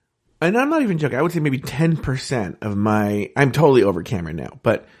 and I'm not even joking. I would say maybe 10% of my. I'm totally over Cameron now,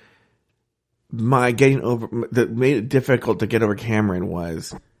 but my getting over that made it difficult to get over Cameron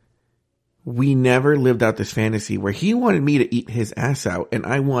was, we never lived out this fantasy where he wanted me to eat his ass out and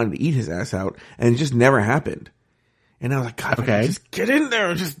I wanted to eat his ass out, and it just never happened. And I was like, God, okay, just get in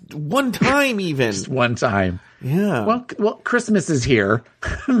there, just one time, even just one time. Yeah. Well, Christmas is here.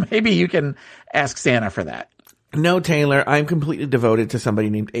 Maybe you can ask Santa for that. No, Taylor, I'm completely devoted to somebody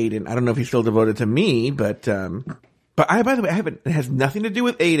named Aiden. I don't know if he's still devoted to me, but by the way, it has nothing to do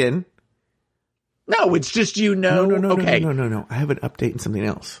with Aiden. No, it's just No. No. I have an update and something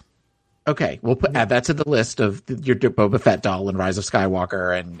else. Okay, we'll add that to the list of your Boba Fett doll and Rise of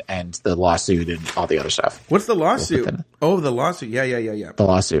Skywalker and the lawsuit and all the other stuff. What's the lawsuit? The lawsuit. Yeah. The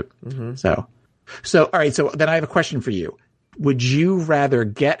lawsuit. So all right. So then I have a question for you. Would you rather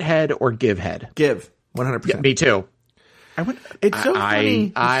get head or give head? Give. 100%. Yeah, me too. It's so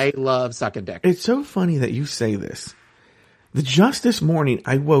funny. I love sucking dick. It's so funny that you say this. Just this morning,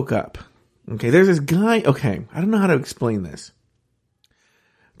 I woke up. Okay, there's this guy. Okay, I don't know how to explain this.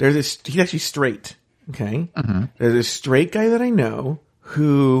 He's actually straight. Okay. There's a straight guy that I know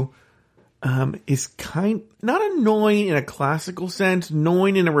who is not annoying in a classical sense,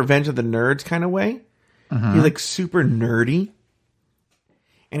 annoying in a Revenge of the Nerds kind of way. He's like super nerdy.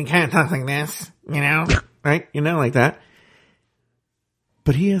 And he kind of talks like this, right? Like that.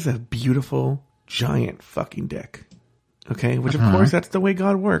 But he has a beautiful, giant fucking dick. Okay? Which, of course, that's the way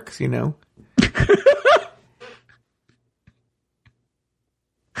God works, He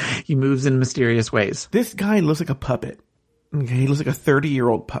moves in mysterious ways. This guy looks like a puppet. Okay? He looks like a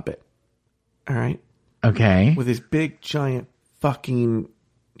 30-year-old puppet. All right? Okay. With his big, giant, fucking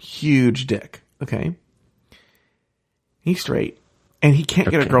huge dick. Okay? He's straight. And he can't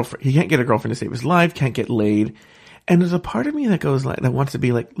get a girlfriend. He can't get a girlfriend to save his life, can't get laid. And there's a part of me that that wants to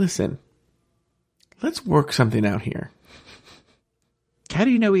be like, listen, let's work something out here. How do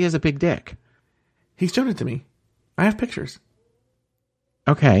you know he has a big dick? He's shown it to me. I have pictures.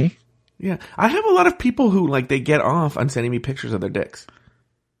 Okay. Yeah. I have a lot of people who they get off on sending me pictures of their dicks.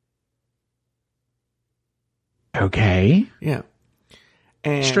 Okay. Yeah.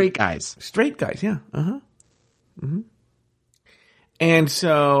 And straight guys, yeah. And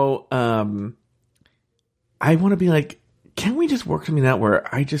so, I want to be like, can we just work something out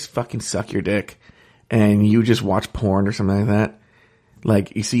where I just fucking suck your dick and you just watch porn or something like that?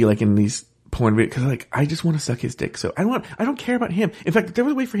 Like you see in these porn videos, cause I just want to suck his dick. So I don't care about him. In fact, if there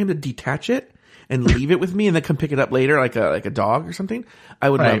was a way for him to detach it and leave it with me and then come pick it up later like a dog or something, I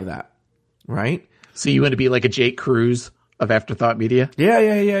would love that. Right? So you want to be like a Jake Cruz of Afterthought Media?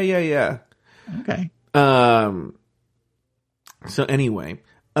 Yeah. Okay. So anyway,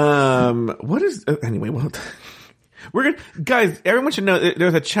 we're gonna, guys, everyone should know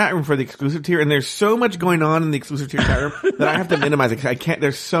there's a chat room for the exclusive tier, and there's so much going on in the exclusive tier chat room that I have to minimize it because I can't,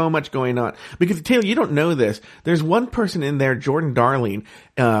 there's so much going on. Because Taylor, you don't know this. There's one person in there, Jordan Darling,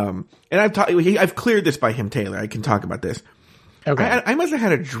 and I've cleared this by him, Taylor. I can talk about this. Okay. I must have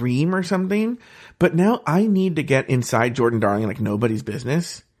had a dream or something, but now I need to get inside Jordan Darling like nobody's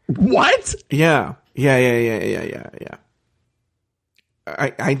business. What? Yeah.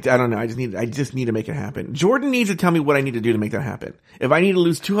 I don't know. I just need to make it happen. Jordan needs to tell me what I need to do to make that happen. If I need to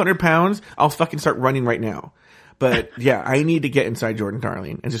lose 200 pounds, I'll fucking start running right now. But yeah, I need to get inside Jordan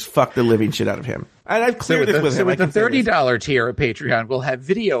Darling and just fuck the living shit out of him. And I've cleared this with him. So with the $30 tier of Patreon, we'll have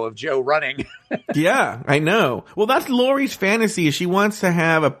video of Joe running. Yeah, I know. Well, that's Lori's fantasy. She wants to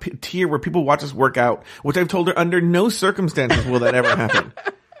have a tier where people watch us work out, which I've told her under no circumstances will that ever happen.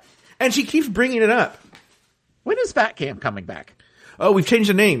 And she keeps bringing it up. When is Fat Camp coming back? Oh, we've changed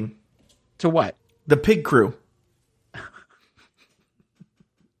the name. To what? The Pig Crew.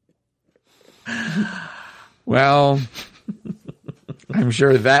 Well, I'm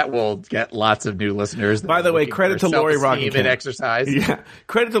sure that will get lots of new listeners. By the way, credit to Lori Roggenkamp. And exercise. Yeah,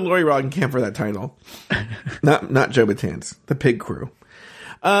 credit to Lori Roggenkamp for that title. not Joe Batanz. The Pig Crew.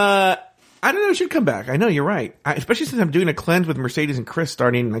 I don't know. It should come back. I know you're right. Especially since I'm doing a cleanse with Mercedes and Chris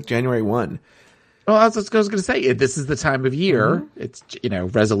starting January 1. Well, I was going to say, this is the time of year. Mm-hmm. It's,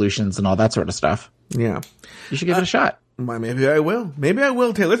 resolutions and all that sort of stuff. Yeah. You should give it a shot. Well, maybe I will.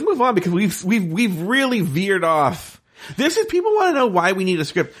 Taylor. Let's move on because we've really veered off. People want to know why we need a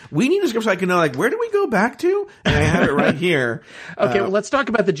script. We need a script so I can know, where do we go back to? And I have it right here. Okay, well, let's talk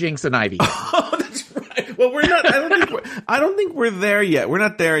about the Jinx and Ivy. Oh, that's right. Well, we're not, I don't think we're there yet. We're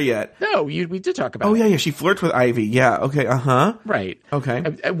not there yet. No, we did talk about it. Oh, yeah. She flirts with Ivy. Yeah. Okay. Uh-huh. Right. Okay.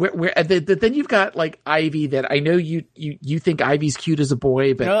 Then you've got, Ivy that I know you think Ivy's cute as a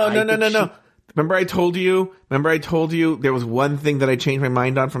boy, but No. Remember I told you there was one thing that I changed my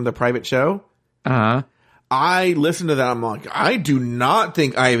mind on from the private show? Uh-huh. I listened to that. I'm like, I do not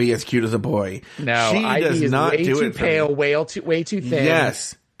think Ivy is cute as a boy. No, she Ivy does is not way do too it pale, way too thin.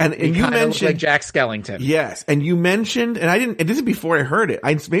 Yes. And you mentioned like Jack Skellington. Yes. And you mentioned, and this is before I heard it.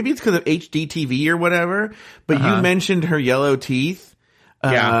 Maybe it's because of HD TV or whatever, but you mentioned her yellow teeth.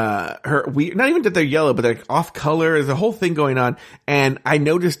 Not even that they're yellow, but they're off color. There's a whole thing going on. And I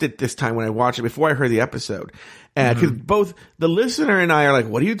noticed it this time when I watched it before I heard the episode. And because both the listener and I are like,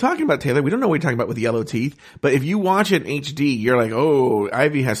 what are you talking about, Taylor? We don't know what you're talking about with yellow teeth. But if you watch it in HD, you're like, oh,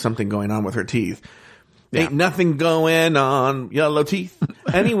 Ivy has something going on with her teeth. Yeah. Ain't nothing going on, yellow teeth.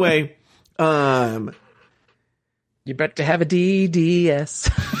 Anyway, you better have a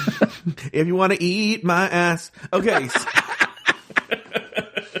DDS. If you want to eat my ass. Okay.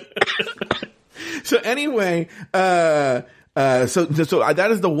 So anyway, so that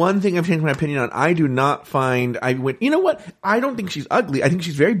is the one thing I've changed my opinion on. I do not find you know what? I don't think she's ugly. I think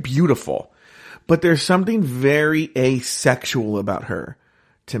she's very beautiful, but there's something very asexual about her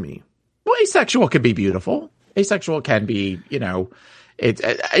to me. Well, asexual can be beautiful. Asexual can be,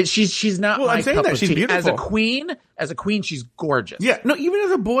 She's not. Well, my I'm saying cup that of she's tea. beautiful. As a queen, she's gorgeous. Yeah, no, even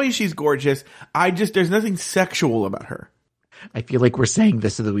as a boy, she's gorgeous. There's nothing sexual about her. I feel like we're saying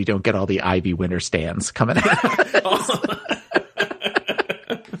this so that we don't get all the Ivy winner stands coming out.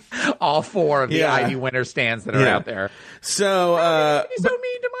 All 4 of the Ivy winner stands that are out there. So, he's so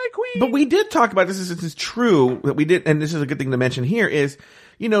mean to my queen. But we did talk about this. This is true that we did, and this is a good thing to mention here is,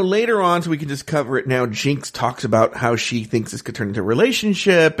 later on, so we can just cover it now. Jinx talks about how she thinks this could turn into a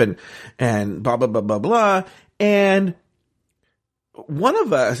relationship and blah, blah, blah, blah, blah. And one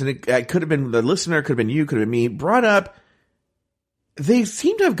of us, and it could have been the listener, could have been you, could have been me, brought up, they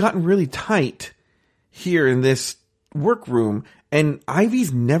seem to have gotten really tight here in this workroom, and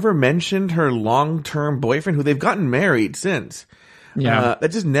Ivy's never mentioned her long-term boyfriend, who they've gotten married since. Yeah,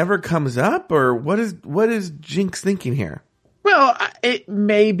 that just never comes up, or what is Jinx thinking here? Well, it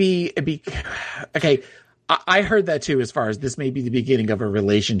may be okay. I heard that too. As far as this may be the beginning of a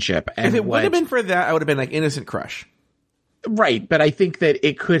relationship, and if it would have been for that, I would have been like innocent crush. Right, but I think that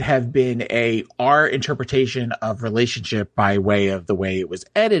it could have been our interpretation of relationship by way of the way it was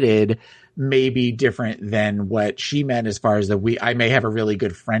edited may be different than what she meant, as far as I may have a really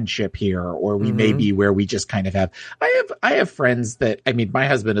good friendship here, or we may be where we just kind of have. I have friends that, my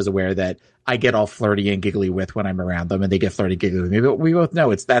husband is aware that I get all flirty and giggly with when I'm around them, and they get flirty and giggly with me, but we both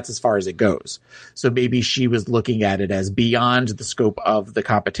know that's as far as it goes. So maybe she was looking at it as beyond the scope of the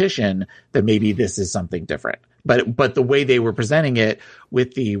competition, that maybe this is something different. But the way they were presenting it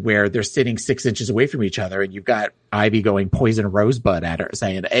with where they're sitting 6 inches away from each other, and you've got Ivy going poison rosebud at her,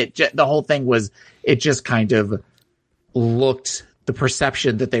 saying the whole thing was, it just kind of looked, the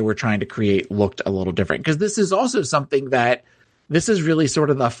perception that they were trying to create looked a little different. Because this is also something that, this is really sort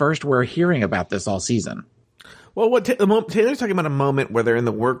of the first we're hearing about this all season. Well, Taylor's talking about a moment where they're in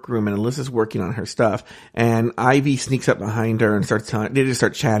the workroom and Alyssa's working on her stuff, and Ivy sneaks up behind her and they just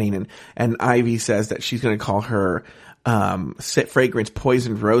start chatting, and Ivy says that she's going to call her fragrance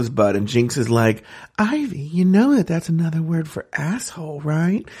poisoned rosebud, and Jinx is like, Ivy, you know that's another word for asshole,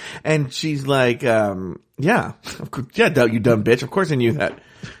 right? And she's like, yeah, you dumb bitch. Of course I knew that.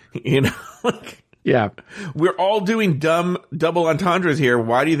 Yeah. We're all doing dumb double entendres here.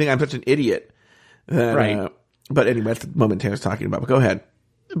 Why do you think I'm such an idiot? Right. But anyway, that's the moment Taylor's talking about. But go ahead.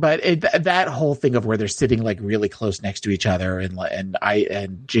 But that whole thing of where they're sitting like really close next to each other, and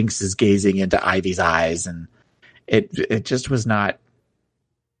Jinx is gazing into Ivy's eyes, and it just was not.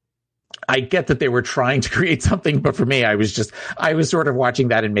 I get that they were trying to create something, but for me, I was sort of watching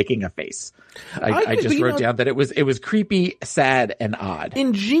that and making a face. I just wrote down that it was creepy, sad, and odd.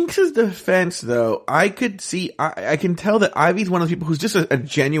 In Jinx's defense, though, I could see, I can tell that Ivy's one of those people who's just a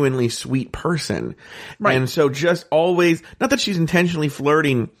genuinely sweet person. Right. And so just always, not that she's intentionally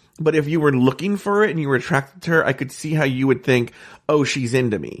flirting, but if you were looking for it and you were attracted to her, I could see how you would think, oh, she's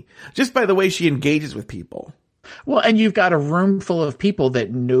into me. Just by the way she engages with people. Well, and you've got a room full of people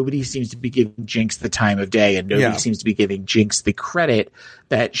that nobody seems to be giving Jinx the time of day, and nobody seems to be giving Jinx the credit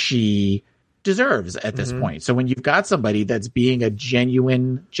that she deserves at this point. So when you've got somebody that's being a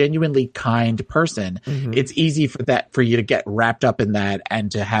genuinely kind person, it's easy for you to get wrapped up in that,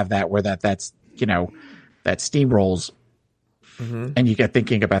 and to have that where that steamrolls, and you get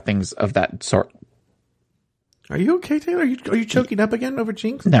thinking about things of that sort. Are you okay, Taylor? Are you choking up again over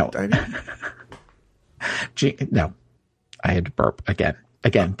Jinx? No. No, I had to burp again.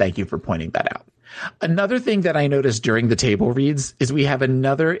 Thank you for pointing that out. Another thing that I noticed during the table reads is we have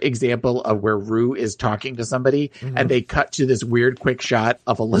another example of where Rue is talking to somebody, and they cut to this weird quick shot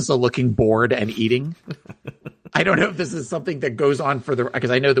of Alyssa looking bored and eating. I don't know if this is something that goes on further,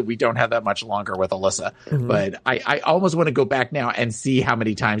 because I know that we don't have that much longer with Alyssa, but I almost want to go back now and see how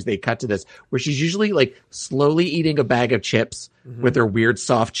many times they cut to this, where she's usually like slowly eating a bag of chips with her weird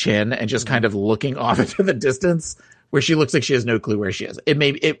soft chin and just kind of looking off into the distance, where she looks like she has no clue where she is.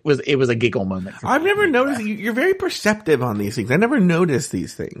 It was a giggle moment. I've never noticed. You're very perceptive on these things. I never noticed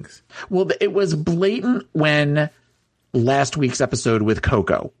these things. Well, it was blatant when last week's episode with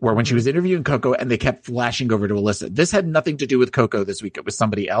Coco, where when she was interviewing Coco and they kept flashing over to Alyssa. This had nothing to do with Coco this week. It was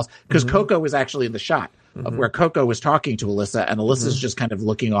somebody else, because Coco was actually in the shot of where Coco was talking to Alyssa, and Alyssa's just kind of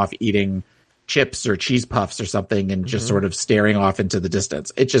looking off eating chips or cheese puffs or something, and just sort of staring off into the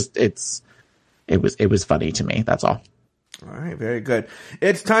distance. It was funny to me. That's all. All right, very good.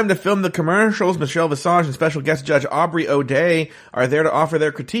 It's time to film the commercials. Michelle Visage and special guest judge Aubrey O'Day are there to offer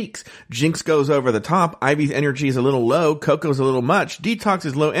their critiques. Jinx goes over the top. Ivy's energy is a little low. Coco's a little much. Detox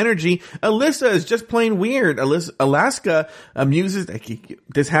is low energy. Alyssa is just plain weird. Alaska amuses.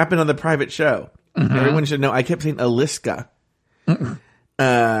 This happened on the private show. Everyone should know. I kept saying Aliska.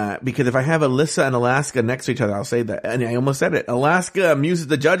 Because if I have Alyssa and Alaska next to each other, I'll say that. And I almost said it. Alaska amuses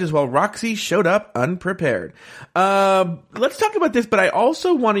the judges while Roxy showed up unprepared. Let's talk about this, but I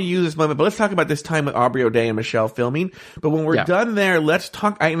also want to use this moment, but let's talk about this time with Aubrey O'Day and Michelle filming. But when we're done there, let's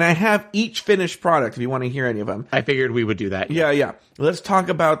talk, and I have each finished product if you want to hear any of them. I figured we would do that. Yeah. Let's talk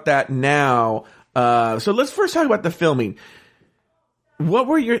about that now. So let's first talk about the filming. What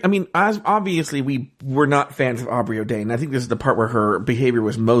were as obviously we were not fans of Aubrey O'Day, and I think this is the part where her behavior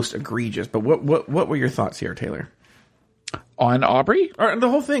was most egregious. But what were your thoughts here, Taylor? On Aubrey? Or the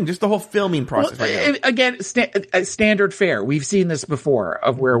whole thing, just the whole filming process. Well, again, standard fare. We've seen this before,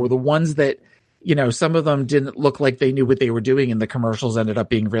 of where the ones that, some of them didn't look like they knew what they were doing, and the commercials ended up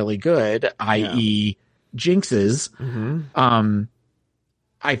being really good, i.e. Jinx's. Mm-hmm.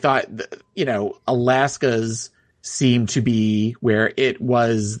 I thought, Alaska's seemed to be where it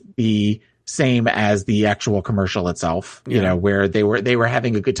was the same as the actual commercial itself, where they were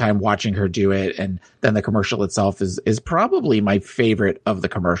having a good time watching her do it. And then the commercial itself is probably my favorite of the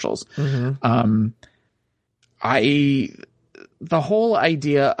commercials. Mm-hmm. The whole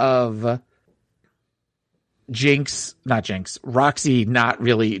idea of Roxy not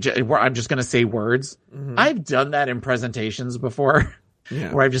really, I'm just going to say words. Mm-hmm. I've done that in presentations before.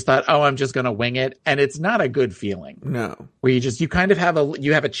 Yeah. Where I've just thought, I'm just going to wing it. And it's not a good feeling. No. Where you kind of have a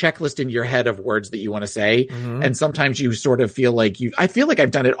checklist in your head of words that you want to say. Mm-hmm. And sometimes you sort of feel like I feel like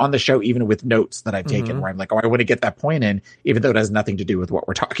I've done it on the show, even with notes that I've taken, where I'm like, I want to get that point in, even though it has nothing to do with what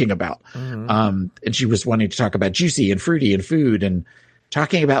we're talking about. Mm-hmm. And she was wanting to talk about juicy and fruity and food and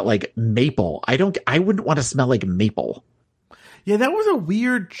talking about like maple. I wouldn't want to smell like maple. Yeah, that was a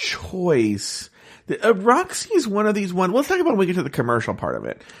weird choice. Roxy is one of these ones. Let's talk about when we get to the commercial part of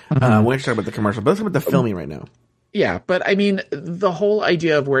it. Mm-hmm. We're going to talk about the commercial, but let's talk about the filming right now. Yeah, but I mean, the whole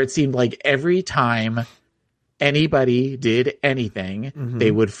idea of where it seemed like every time anybody did anything,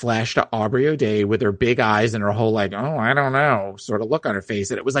 they would flash to Aubrey O'Day with her big eyes and her whole like, I don't know, sort of look on her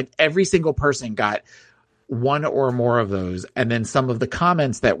face. And it was like every single person got one or more of those. And then some of the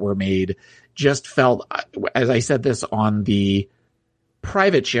comments that were made just felt, as I said this on the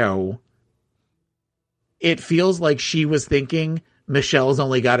private show, it feels like she was thinking Michelle's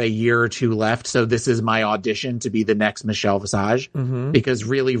only got a year or two left, so this is my audition to be the next Michelle Visage, because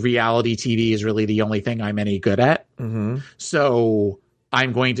really reality TV is really the only thing I'm any good at. Mm-hmm. So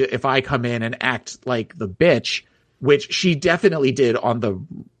I'm going to, if I come in and act like the bitch, which she definitely did on the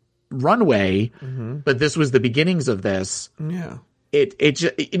runway, but this was the beginnings of this. Yeah. It's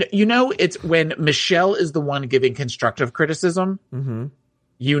when Michelle is the one giving constructive criticism,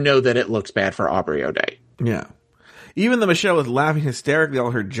 that it looks bad for Aubrey O'Day. Yeah. Even though Michelle was laughing hysterically at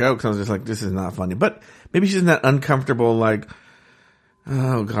all her jokes, I was just like, this is not funny. But maybe she's not uncomfortable, like,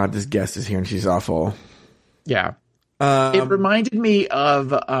 oh God, this guest is here and she's awful. Yeah. It reminded me of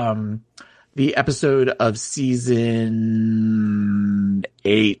the episode of season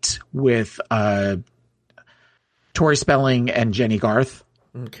 8 with Tori Spelling and Jenny Garth.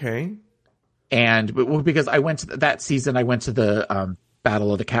 Okay. And because I went to that season, I went to the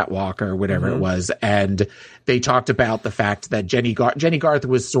Battle of the Catwalk or whatever it was, and they talked about the fact that Jenny Garth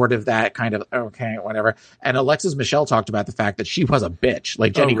was sort of that kind of okay, whatever, and Alexis Michelle talked about the fact that she was a bitch.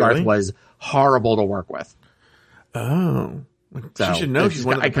 Like Jenny Garth was horrible to work with. Oh, so she should know. She's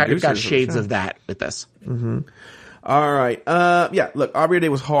one of the I kind of got shades of of that with this. Mm-hmm. All right. Yeah. Look, Aubrey O'Day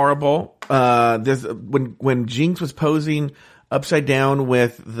was horrible. There's when Jinx was posing upside down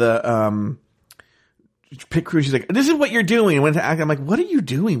with the pit crew, she's like, this is what you're doing. And went to act, I'm like, what are you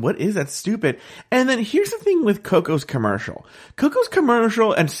doing? What is that? Stupid. And then here's the thing with Coco's commercial. Coco's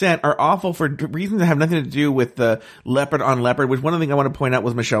commercial and scent are awful for reasons that have nothing to do with the leopard on leopard, which one of the things I want to point out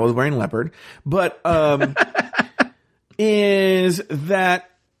was Michelle was wearing leopard. But, is that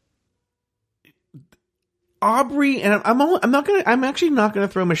Aubrey, and I'm actually not gonna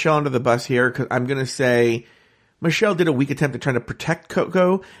throw Michelle under the bus here, because I'm gonna say Michelle did a weak attempt at trying to protect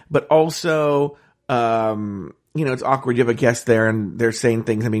Coco, but also, it's awkward. You have a guest there and they're saying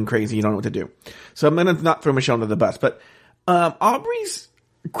things and being crazy. You don't know what to do. So I'm going to not throw Michelle under the bus, but, Aubrey's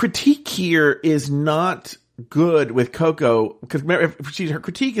critique here is not good with Coco, because her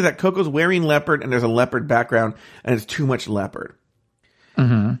critique is that Coco's wearing leopard and there's a leopard background and it's too much leopard.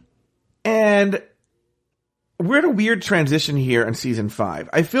 Mm-hmm. And we're at a weird transition here in season 5.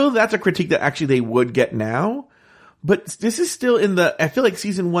 I feel that's a critique that actually they would get now. But this is still I feel like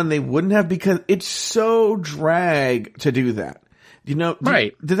season 1 they wouldn't have, because it's so drag to do that.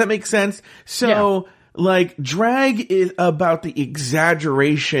 Right. Does that make sense? So, like, drag is about the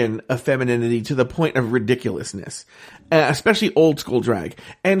exaggeration of femininity to the point of ridiculousness, especially old school drag.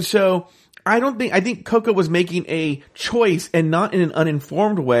 And so, I think Coco was making a choice and not in an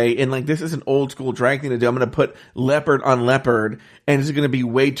uninformed way. And like, this is an old school drag thing to do. I'm going to put leopard on leopard and it's going to be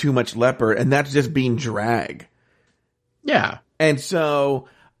way too much leopard. And that's just being drag. Yeah. And so,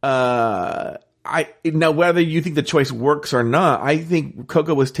 now whether you think the choice works or not, I think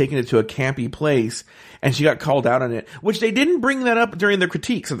Coco was taking it to a campy place and she got called out on it, which they didn't bring that up during the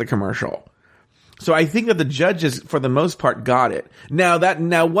critiques of the commercial. So I think that the judges, for the most part, got it.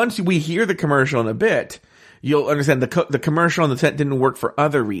 Now once we hear the commercial in a bit, you'll understand the commercial and the set didn't work for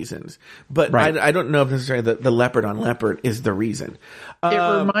other reasons. But right. I don't know if necessarily the leopard on leopard is the reason. It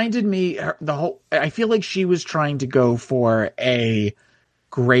reminded me I feel like she was trying to go for a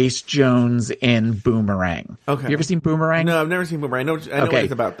Grace Jones in Boomerang. Okay. You ever seen Boomerang? No, I've never seen Boomerang. I know what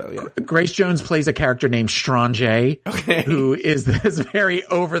it's about though. Yeah. Grace Jones plays a character named Strange, who is this very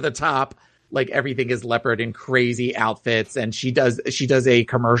over the top, like everything is leopard in crazy outfits, and she does a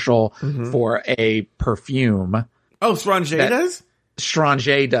commercial for a perfume. Oh, Strange does?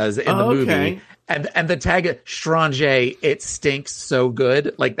 Strange does in the movie. And the tag Strange, it stinks so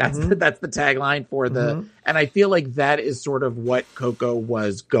good. Like that's the tagline for the and I feel like that is sort of what Coco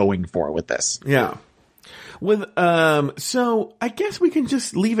was going for with this. Yeah. With so I guess we can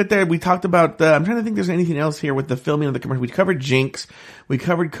just leave it there. We talked about I'm trying to think if there's anything else here with the filming of the commercial. We covered Jinx, we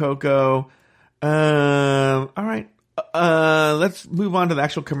covered Coco. All right. Let's move on to the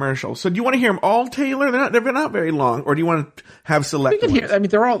actual commercial. So do you want to hear them all, Taylor? They're not very long, or do you want to have select ones? I mean,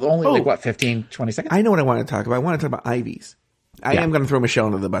 they're all only 15, 20 seconds. I know what I want to talk about. I want to talk about Ivy's. I am going to throw Michelle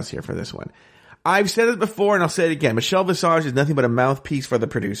under the bus here for this one. I've said it before and I'll say it again. Michelle Visage is nothing but a mouthpiece for the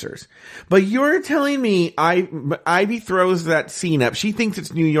producers. But you're telling me Ivy throws that scene up. She thinks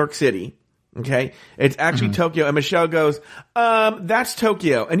it's New York City. Okay. It's actually Tokyo. And Michelle goes, that's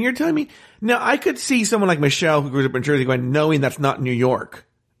Tokyo. And you're telling me, now I could see someone like Michelle who grew up in Jersey knowing that's not New York.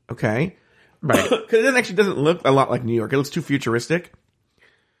 Okay. Right. Cause it actually doesn't look a lot like New York. It looks too futuristic.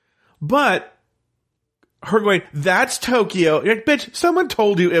 But her going, that's Tokyo. You're like, bitch, someone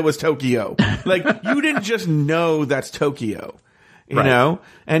told you it was Tokyo. Like, you didn't just know that's Tokyo. You know?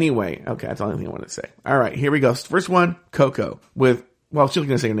 Anyway. Okay. That's the only thing I wanted to say. All right. Here we go. First one, Coco with, well, she's going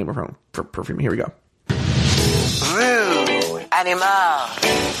to say her name of her own perfume. Here we go. Rude Animal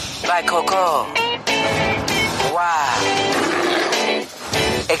by Coco. Wow.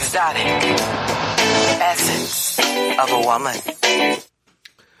 Exotic. Essence of a woman.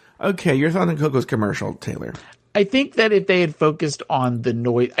 Okay, your thought on Coco's commercial, Taylor. I think that if they had focused on the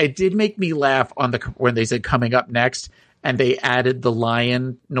noise, it did make me laugh when they said coming up next, and they added the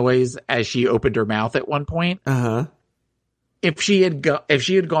lion noise as she opened her mouth at one point. If she had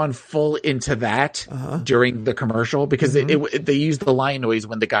gone full into that during the commercial, because they used the lion noise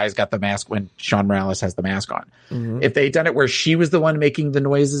when the guy's got the mask, when Sean Morales has the mask on. If they'd done it where she was the one making the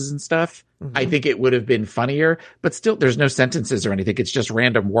noises and stuff, I think it would have been funnier. But still, there's no sentences or anything. It's just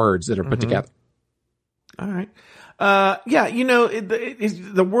random words that are put together. All right. Yeah,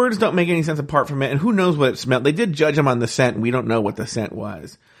 the words don't make any sense apart from it, and who knows what it smelled. They did judge him on the scent, and we don't know what the scent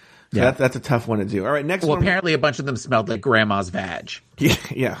was. So yeah, that's a tough one to do. All right, next one. Well, apparently a bunch of them smelled like grandma's vag.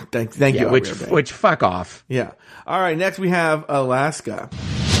 Yeah. Thank you. Which fuck off. Yeah. All right, next we have Alaska.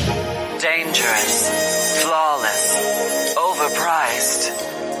 Dangerous, flawless,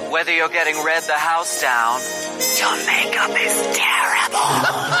 overpriced. Whether you're getting Red the house down, your makeup is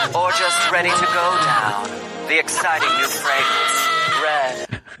terrible, or just ready to go down, the exciting new fragrance,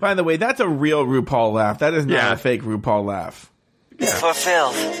 Red. By the way, that's a real RuPaul laugh. That is not a fake RuPaul laugh. Yeah. For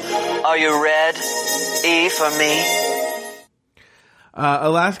filth. Are you red? E for me?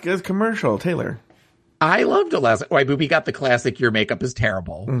 Alaska's commercial. Taylor. I loved Alaska. Why, but we got the classic "Your makeup is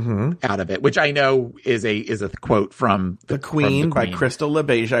terrible" out of it, which I know is a quote from the Queen by Crystal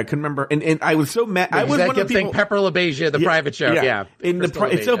LaBeija. I couldn't remember, and I was so mad. I was one of the people saying Pepper LaBeija, the private show. Yeah.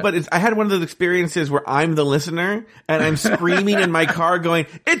 I had one of those experiences where I'm the listener and I'm screaming in my car, going,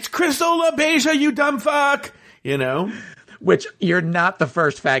 "It's Crystal LaBeija, you dumb fuck!" You know. Which you're not the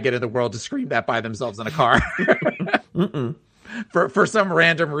first faggot in the world to scream that by themselves in a car. For some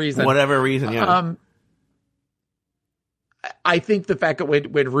random reason. Whatever reason, yeah. I think the fact that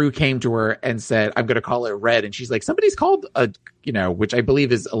when Rue came to her and said, I'm going to call it Red, and she's like, somebody's called which I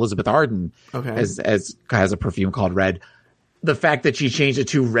believe is Elizabeth Arden, has a perfume called Red. The fact that she changed it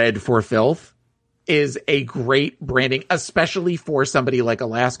to Red for Filth is a great branding, especially for somebody like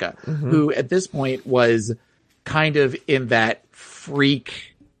Alaska, who at this point was kind of in that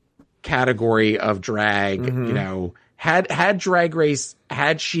freak category of drag, had Drag Race,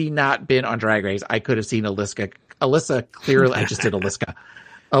 had she not been on Drag Race, I could have seen Alyssa clearly. I just did Alyssa.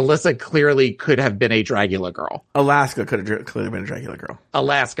 Alyssa clearly could have been a Dragula girl. Alaska could have clearly been a Dracula girl.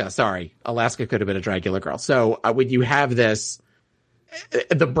 Alaska could have been a Dragula girl. So when you have this,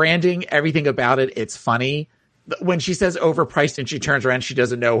 the branding, everything about it, it's funny. When she says overpriced and she turns around, she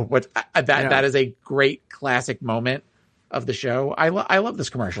doesn't know what that is a great classic moment of the show. I love this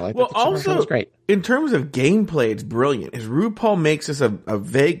commercial. I thought the commercial was great. In terms of gameplay, it's brilliant. As RuPaul makes us a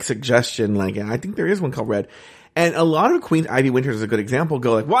vague suggestion, like, I think there is one called Red. And a lot of Queens, Ivy Winters is a good example,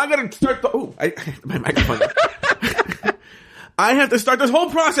 go like, well, I gotta start my microphone. I have to start this whole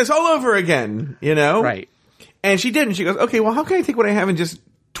process all over again, you know? Right. And she did, and she goes, okay, well, how can I take what I have and just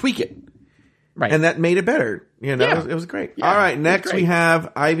tweak it? Right. And that made it better. You know, Yeah. it was great. Yeah, all right, next great. we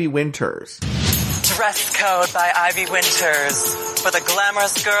have Ivy Winters. Dress Code by Ivy Winters for the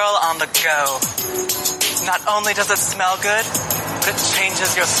glamorous girl on the go. Not only does it smell good, but it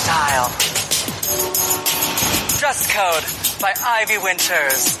changes your style. Dress Code by Ivy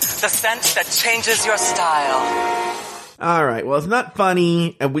Winters, the scent that changes your style. All right, well, it's not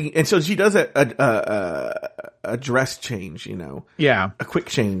funny, and so she does a dress change, you know, Yeah. a quick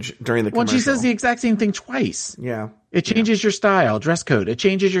change during the Well, commercial. she says the exact same thing twice. Yeah. It changes your style. Dress code. It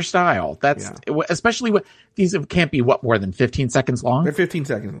changes your style. That's especially what these can't be more than 15 seconds long. They're 15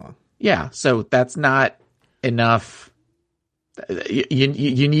 seconds long. Yeah. So that's not enough.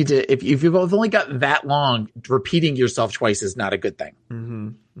 You need to, if you've only got that long, repeating yourself twice is not a good thing. Mm-hmm.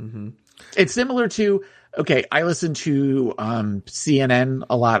 Mm-hmm. It's similar to, okay, I listen to CNN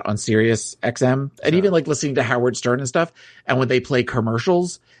a lot on Sirius XM, and even like listening to Howard Stern and stuff. And when they play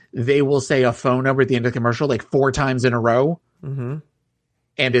commercials, they will say a phone number at the end of the commercial like 4 times in a row. Mm-hmm.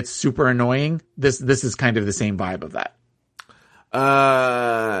 And it's super annoying. This is kind of the same vibe of that.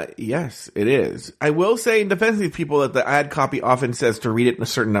 Yes, it is. I will say in defense of these people that the ad copy often says to read it a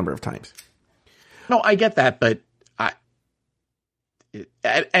certain number of times. No, I get that, but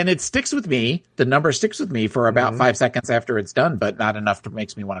and it sticks with me. The number sticks with me for about 5 seconds after it's done, but not enough to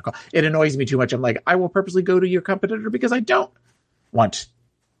makes me want to call. It annoys me too much. I'm like, I will purposely go to your competitor because I don't want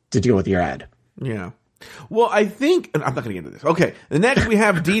to deal with your ad. Yeah. Well, I think I'm not going to get into this. Okay. The next we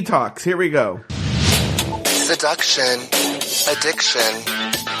have Detox. Here we go. Seduction, addiction,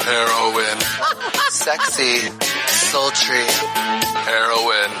 heroin, sexy, sultry,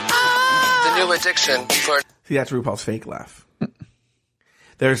 heroin. The new addiction for... See, that's RuPaul's fake laugh.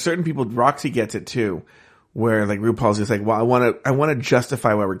 There are certain people, Roxy gets it too, where like RuPaul's just like, well, I want to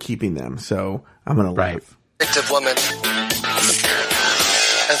justify why we're keeping them, so I'm going to laugh. Addictive woman.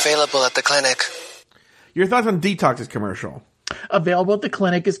 Available at the clinic. Your thoughts on Detox's commercial? Available at the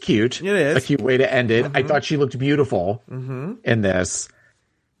clinic is cute. It is. A cute way to end it. I thought she looked beautiful in this.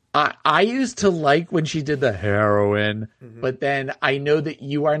 I used to like when she did the heroin, but then I know that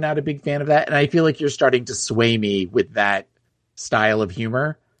you are not a big fan of that, and I feel like you're starting to sway me with that style of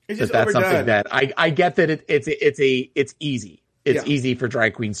humor. It's just that's overdone. something that I get that it's easy. It's easy for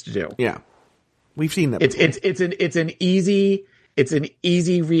drag queens to do. Yeah. We've seen that. It's an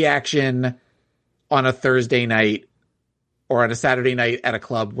easy reaction on a Thursday night or on a Saturday night at a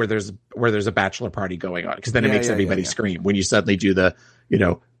club where there's a bachelor party going on, because then it makes everybody scream when you suddenly do the,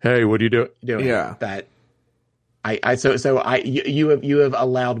 hey, what are you doing? Yeah. That you have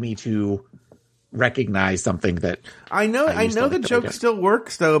allowed me to recognize something that I know the joke still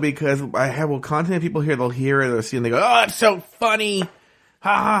works though, because I will constantly people here, they'll hear it, they'll see it, and they go, oh, it's so funny.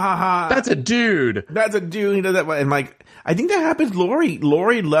 Ha ha ha ha. That's a dude. He does that. And like, I think that happens.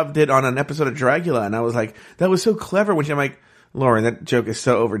 Lori loved it on an episode of Dragula, and I was like, that was so clever when I'm like, Lauren, that joke is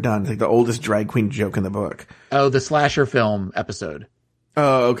so overdone. It's like the oldest drag queen joke in the book. Oh, the slasher film episode.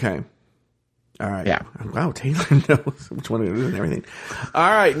 Oh, okay. All right. Yeah. Wow, Taylor knows which one it is and everything. All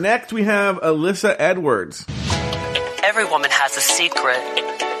right, next we have Alyssa Edwards. Every woman has a secret.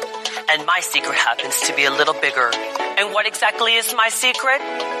 And my secret happens to be a little bigger. And what exactly is my secret?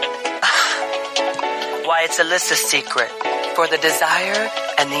 Why, it's Alyssa's secret. For the desire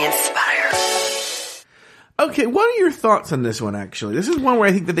and the inspire. Okay, what are your thoughts on this one, actually? This is one where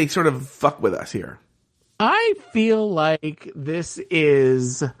I think that they sort of fuck with us here. I feel like this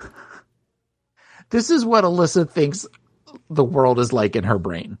is what Alyssa thinks the world is like in her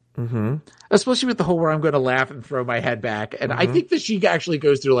brain. Mm-hmm. Especially with the whole where I'm going to laugh and throw my head back. And I think that she actually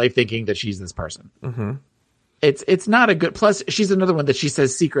goes through life thinking that she's this person. Mm-hmm. It's not a good, plus she's another one that she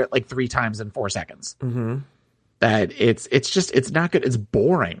says secret like 3 times in 4 seconds. Mm-hmm. That it's not good. It's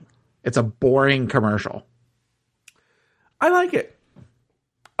boring. It's a boring commercial. I like it.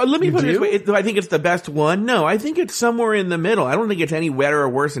 Let me put it this way. Do I think it's the best one? No, I think it's somewhere in the middle. I don't think it's any better or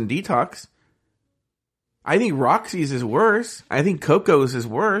worse than Detox. I think Roxy's is worse. I think Coco's is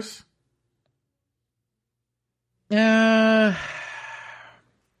worse.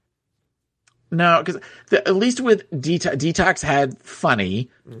 No, because at least with Detox had funny,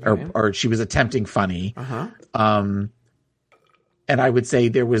 or she was attempting funny. And I would say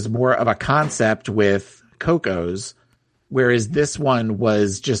there was more of a concept with Coco's, whereas this one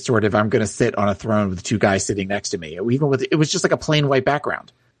was just sort of, I'm going to sit on a throne with two guys sitting next to me. It was just like a plain white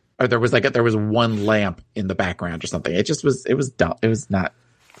background, or there was one lamp in the background or something. It was dumb. It was not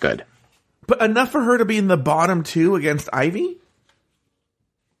good. But enough for her to be in the bottom two against Ivy?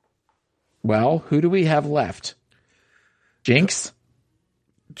 Well, who do we have left? Jinx?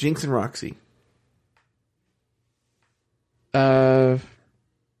 Jinx and Roxy. Well,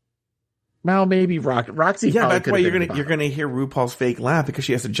 maybe Roxy. Yeah, that's why you're gonna hear RuPaul's fake laugh, because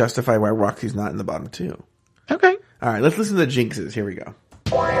she has to justify why Roxy's not in the bottom two. Okay. All right, let's listen to the Jinxes. Here we go.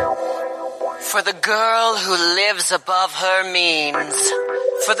 For the girl who lives above her means.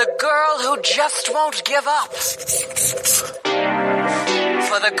 For the girl who just won't give up.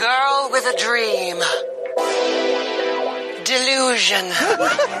 For the girl with a dream. Delusion.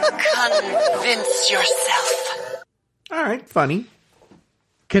 Convince yourself. All right, funny.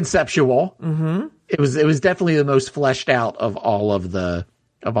 Conceptual. Mm-hmm. It was definitely the most fleshed out of all of the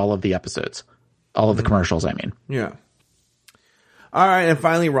episodes. All of the commercials, I mean. Yeah. All right, and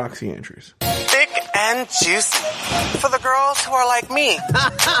finally, Roxy Andrews. Thick and juicy. For the girls who are like me.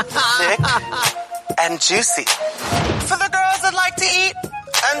 Thick and juicy. For the girls that like to eat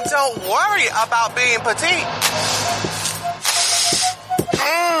and don't worry about being petite.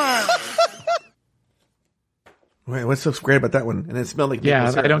 Wait, what's so great about that one? And it smelled like Yeah,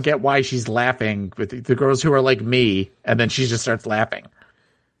 maple syrup. I don't get why she's laughing with the girls who are like me, and then she just starts laughing.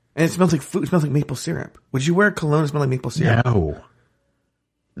 And it smells like food. It smells like maple syrup. Would you wear a cologne that smelled like maple syrup?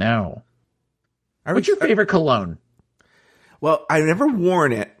 No. What's your favorite cologne? Well, I've never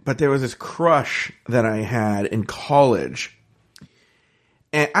worn it, but there was this crush that I had in college.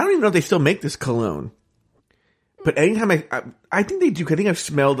 And I don't even know if they still make this cologne. But anytime I think they do. I think I've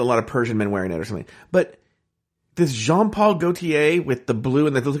smelled a lot of Persian men wearing it or something. But this Jean-Paul Gaultier with the blue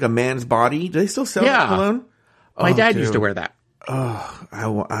and that looks like a man's body, do they still sell that cologne? My dad used to wear that. Oh,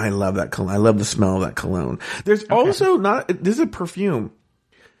 I love that cologne. I love the smell of that cologne. There's also this is a perfume.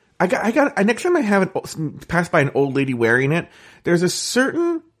 Next time I have it pass by an old lady wearing it, there's a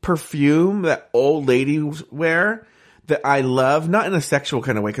certain perfume that old ladies wear that I love, not in a sexual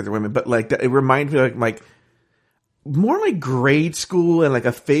kind of way because they're women, but like that, it reminds me of like more like grade school and like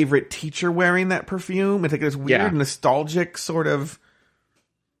a favorite teacher wearing that perfume. It's like this weird nostalgic sort of.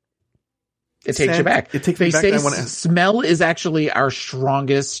 It takes you back. It takes me back. They say smell is actually our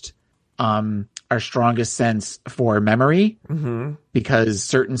strongest sense for memory, because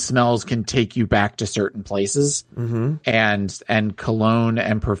certain smells can take you back to certain places, and cologne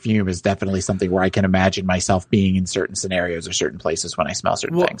and perfume is definitely something where I can imagine myself being in certain scenarios or certain places when I smell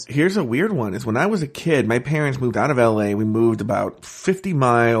certain things. Here's a weird one: is when I was a kid, my parents moved out of LA. We moved about 50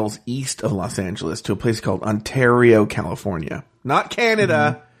 miles east of Los Angeles to a place called Ontario, California, not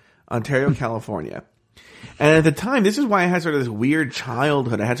Canada. Ontario, California. And at the time, this is why I had sort of this weird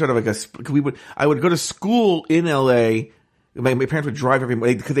childhood. I had sort of like I would go to school in LA. My parents would drive every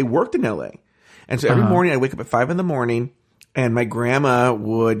morning because they worked in LA. And so every morning I'd wake up at 5 a.m. and my grandma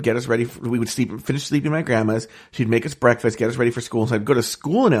would get us ready. We would finish sleeping at my grandma's. She'd make us breakfast, get us ready for school. So I'd go to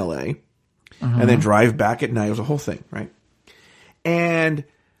school in LA and then drive back at night. It was a whole thing, right? And,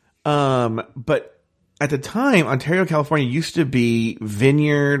 but at the time, Ontario, California used to be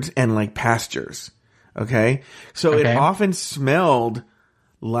vineyards and like pastures. Okay. So it often smelled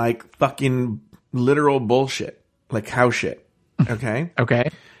like fucking literal bullshit, like cow shit. Okay. Okay.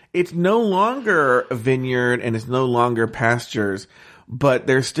 It's no longer a vineyard and it's no longer pastures, but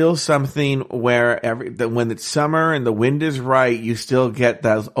there's still something where when it's summer and the wind is right, you still get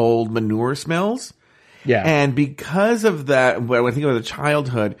those old manure smells. Yeah. And because of that, when I think about the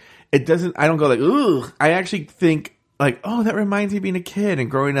childhood, I don't go like, ooh, I actually think like, oh, that reminds me of being a kid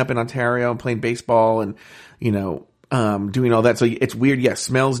and growing up in Ontario and playing baseball and, doing all that. So it's weird. Yes.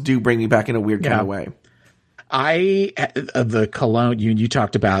 Smells do bring me back in a weird kind of way. The cologne, you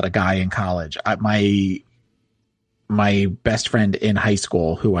talked about a guy in college. My best friend in high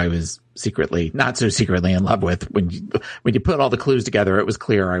school, who I was not so secretly in love with, when you put all the clues together, it was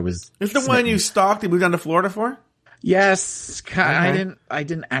clear I was. Is the one you stalked and moved down to Florida for? Yes, okay. I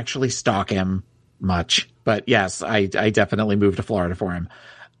didn't actually stalk him much, but yes, I definitely moved to Florida for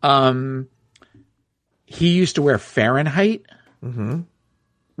him. He used to wear Fahrenheit,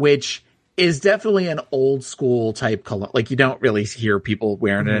 which is definitely an old school type color. Like you don't really hear people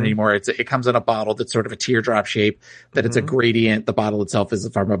wearing it anymore. It comes in a bottle that's sort of a teardrop shape, that it's a gradient. The bottle itself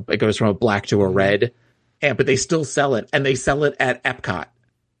it goes from a black to a red, but they still sell it, and they sell it at Epcot.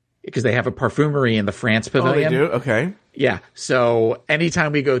 because they have a perfumery in the France Oh, they pavilion. do? Okay. Yeah. So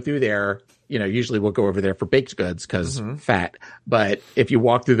anytime we go through there, usually we'll go over there for baked goods because fat. But if you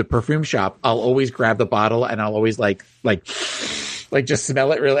walk through the perfume shop, I'll always grab the bottle and I'll always like just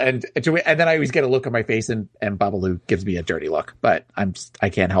smell it really. And then I always get a look on my face and Babalu gives me a dirty look, but I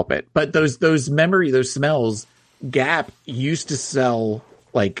can't help it. But those smells, Gap used to sell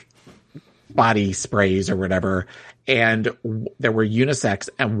like body sprays or whatever. And there were unisex,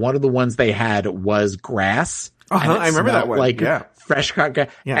 and one of the ones they had was grass. I remember that one. Like yeah. fresh cut grass.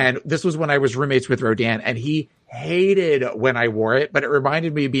 Yeah. And this was when I was roommates with Rodan, and he hated when I wore it, but it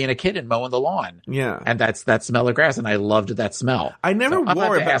reminded me of being a kid and mowing the lawn. Yeah. And that's that smell of grass, and I loved that smell. I never I'll wore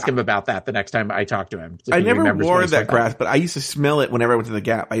have it. to ask him about that the next time I talk to him. I never wore that grass, but I used to smell it whenever I went to the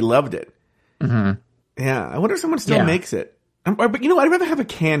Gap. I loved it. Mm-hmm. Yeah. I wonder if someone still makes it. But I'd rather have a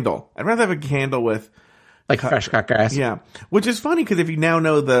candle. I'd rather have a candle with fresh cut grass. Yeah. Which is funny because if you now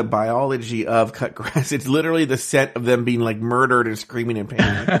know the biology of cut grass, it's literally the scent of them being like murdered and screaming in pain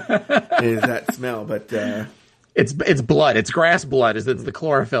is that smell. But it's blood. It's grass blood. It's the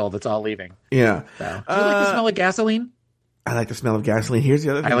chlorophyll that's all leaving. Yeah. So. Do you like the smell of gasoline? I like the smell of gasoline. Here's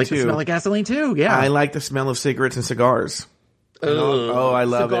the other thing, I like too. the smell of gasoline, too. Yeah. I like the smell of cigarettes and cigars. Oh, I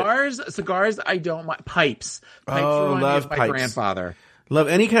love it. Cigars, I don't mind. Pipes. Remind me of my grandfather. Love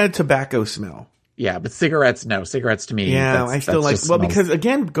any kind of tobacco smell. Yeah, but cigarettes, no. Cigarettes to me. Yeah, I still like, well, smells. because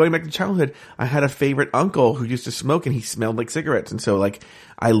again, going back to childhood, I had a favorite uncle who used to smoke and he smelled like cigarettes. And so like,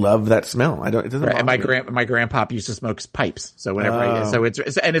 I love that smell. It doesn't bother and me. my grandpop used to smoke pipes. So whenever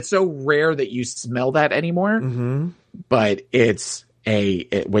it's so rare that you smell that anymore. Mm-hmm. But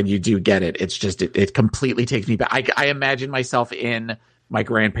when you do get it, it's just, it completely takes me back. I imagine myself in my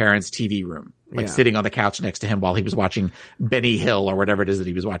grandparents' TV room, sitting on the couch next to him while he was watching Benny Hill or whatever it is that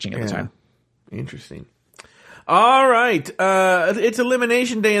he was watching at the time. Interesting. All right. It's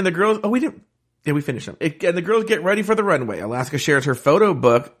elimination day and the girls, we finished them. And the girls get ready for the runway. Alaska shares her photo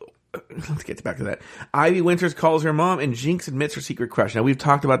book. Let's get back to that. Ivy Winters calls her mom and Jinx admits her secret crush. Now we've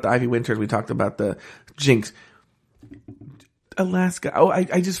talked about the Ivy Winters. We talked about the Jinx. Alaska. Oh,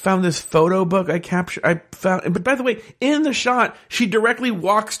 I just found this photo book but by the way, in the shot, she directly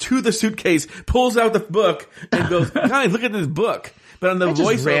walks to the suitcase, pulls out the book and goes, guys, look at this book. But on the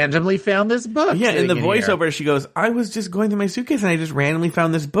voiceover, randomly found this book. Yeah, in the voiceover, she goes, I was just going through my suitcase and I just randomly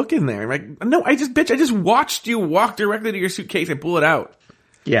found this book in there. I'm like, no, I just watched you walk directly to your suitcase and pull it out.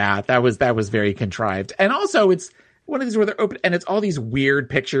 Yeah, that was very contrived. And also it's one of these where they're open and it's all these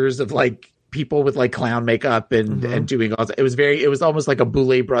weird pictures of like people with like clown makeup and doing all that. It was almost like a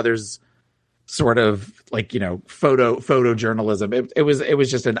Boulay Brothers sort of like, photo journalism. It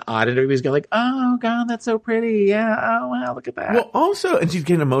was just an odd, and everybody's going like, oh God, that's so pretty. Yeah. Oh wow, look at that. Well, also, and she's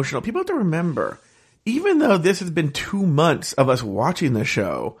getting emotional. People have to remember, even though this has been 2 months of us watching the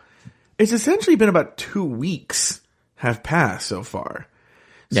show, it's essentially been about 2 weeks have passed so far.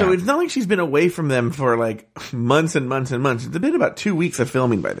 So it's not like she's been away from them for like months and months and months. It's been about 2 weeks of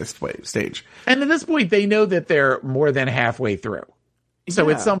filming by this stage. And at this point, they know that they're more than halfway through. So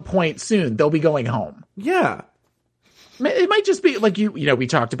at some point soon, they'll be going home. Yeah. It might just be like we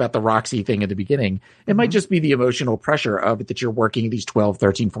talked about the Roxy thing at the beginning. It might just be the emotional pressure of it that you're working these 12,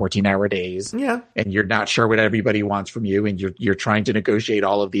 13, 14-hour days. Yeah. And you're not sure what everybody wants from you. And you're trying to negotiate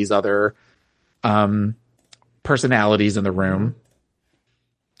all of these other personalities in the room.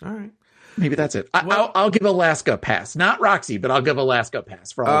 All right. Maybe that's it. I'll give Alaska a pass. Not Roxy, but I'll give Alaska a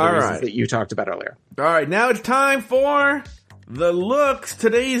pass for all the reasons that you talked about earlier. All right. Now it's time for the looks.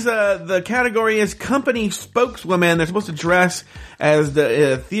 Today's the category is company spokeswoman. They're supposed to dress as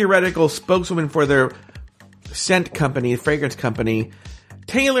the theoretical spokeswoman for their scent company, fragrance company.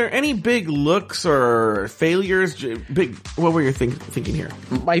 Taylor, any big looks or failures? What were you thinking here?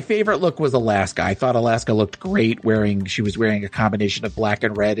 My favorite look was Alaska. I thought Alaska looked great she was wearing a combination of black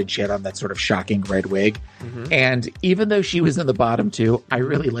and red, and she had on that sort of shocking red wig. Mm-hmm. And even though she was in the bottom two, I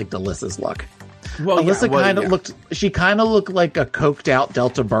really liked Alyssa's look. Well, Alyssa kind of looked like a coked out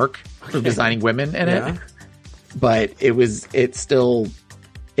Delta Burke from Designing Women in it. But it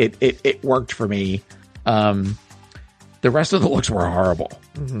worked for me. The rest of the looks were horrible.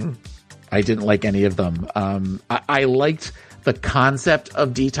 Mm-hmm. I didn't like any of them. I liked the concept of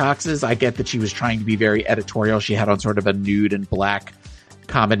detoxes. I get that she was trying to be very editorial. She had on sort of a nude and black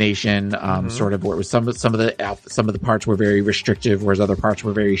combination, sort of where it was some of the parts were very restrictive, whereas other parts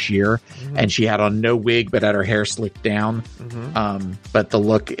were very sheer. Mm-hmm. And she had on no wig, but had her hair slicked down. Mm-hmm. But the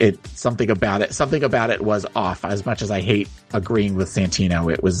look, something about it was off. As much as I hate agreeing with Santino,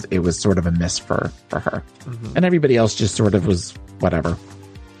 it was sort of a miss for her. Mm-hmm. And everybody else just sort of was whatever.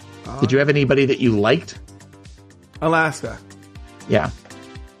 Did you have anybody that you liked? Alaska. Yeah.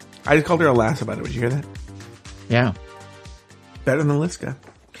 I just called her Alyssa, by the way. Did you hear that? Yeah. Better than Aliska.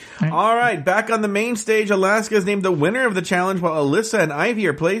 All right, back on the main stage, Alaska is named the winner of the challenge, while Alyssa and Ivy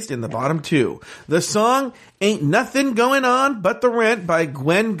are placed in the bottom two. The song Ain't Nothing Going On But the Rent by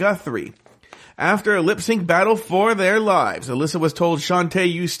Gwen Guthrie. After a lip-sync battle for their lives, Alyssa was told,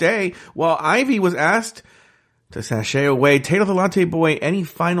 Shantae, you stay, while Ivy was asked to sashay away. Taylor the Latte Boy, any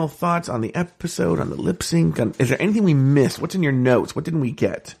final thoughts on the episode, on the lip-sync? Is there anything we missed? What's in your notes? What didn't we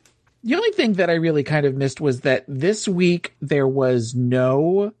get? The only thing that I really kind of missed was that this week there was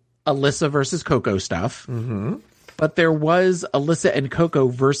no Alyssa versus Coco stuff, but there was Alyssa and Coco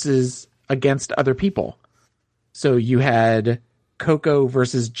versus against other people. So you had Coco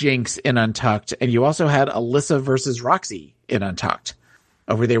versus Jinx in Untucked, and you also had Alyssa versus Roxy in Untucked,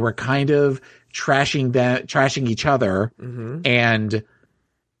 where they were kind of trashing each other and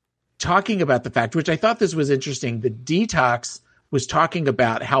talking about the fact, which I thought this was interesting. The Detox was talking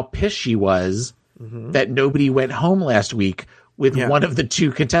about how pissed she was that nobody went home last week with one of the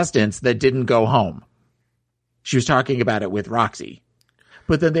two contestants that didn't go home. She was talking about it with Roxy.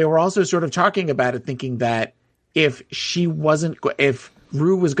 But then they were also sort of talking about it, thinking that if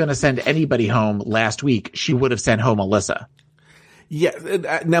Rue was going to send anybody home last week, she would have sent home Alyssa.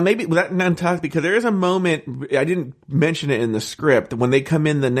 Yeah. Now maybe that not talk, because there is a moment, I didn't mention it in the script, when they come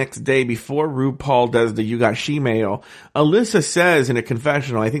in the next day before RuPaul does the You Got She-Mail, Alyssa says in a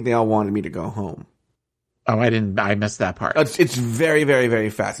confessional, I think they all wanted me to go home. Oh, I missed that part. It's very, very,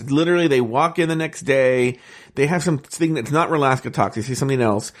 very fast. It's literally, they walk in the next day, they have something that's not Relaska talks, they see something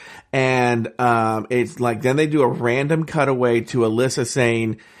else, and it's like, then they do a random cutaway to Alyssa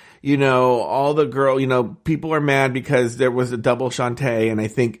saying, you know, all the people are mad because there was a double Shantae, and I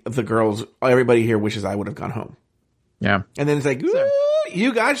think everybody here wishes I would have gone home. Yeah. And then it's like, ooh,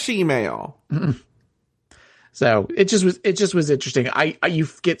 you got she-mail. So it just was interesting. You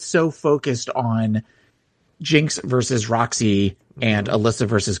get so focused on Jinx versus Roxy and Alyssa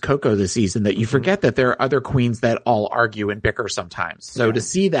versus Coco this season that you forget that there are other queens that all argue and bicker sometimes. So to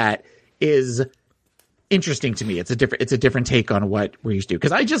see that is interesting to me. It's a different take on what we're used to.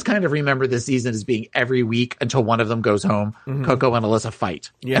 Because I just kind of remember this season as being every week until one of them goes home, Coco and Alyssa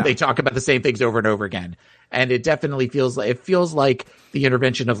fight. Yeah. And they talk about the same things over and over again. And it definitely feels like the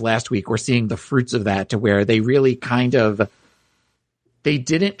intervention of last week. We're seeing the fruits of that, to where they really they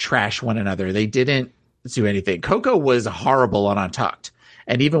didn't trash one another. They didn't do anything. Coco was horrible on Untucked.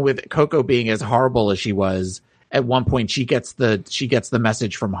 And even with Coco being as horrible as she was, at one point she gets the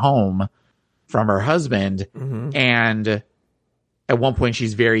message from home from her husband, and at one point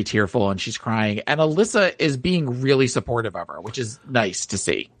she's very tearful and she's crying, and Alyssa is being really supportive of her, which is nice to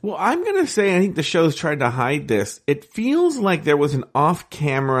see. Well, I'm going to say, I think the show's tried to hide this. It feels like there was an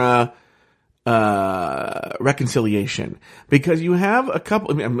off-camera reconciliation, because you have a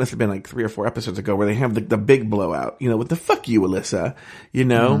couple, it must have been like 3 or 4 episodes ago, where they have the big blowout, with the fuck you, Alyssa,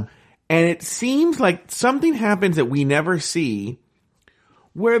 and it seems like something happens that we never see,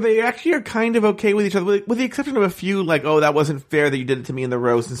 where they actually are kind of okay with each other, with the exception of a few, like, oh, that wasn't fair that you did it to me in the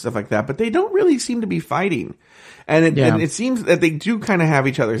roast and stuff like that. But they don't really seem to be fighting. And it seems that they do kind of have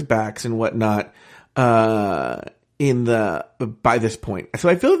each other's backs and whatnot, by this point. So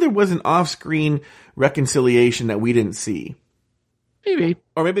I feel like there was an off-screen reconciliation that we didn't see. Maybe.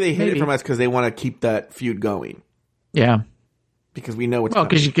 Or maybe they hid it from us because they want to keep that feud going. Yeah. Because we know it's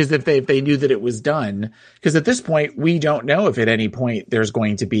because if they knew that it was done, because at this point we don't know if at any point there's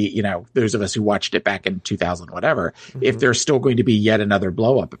going to be, those of us who watched it back in 2000 whatever, if there's still going to be yet another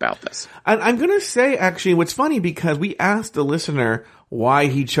blow up about this. And I'm going to say, actually, what's funny, because we asked the listener why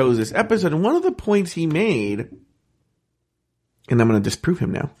he chose this episode, and one of the points he made, and I'm going to disprove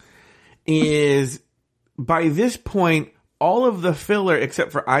him now, is by this point all of the filler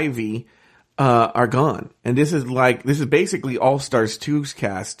except for Ivy are gone. And this is basically All Stars 2's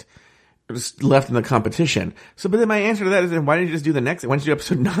cast just left in the competition. So, but then my answer to that is, then why didn't you just do the next? Why didn't you do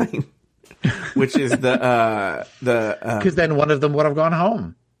episode 9? Which is because then one of them would have gone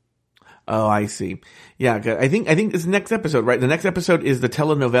home. Oh, I see. Yeah. I think it's the next episode, right? The next episode is the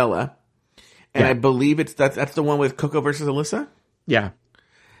telenovela. And I believe that's the one with Coco versus Alyssa. Yeah.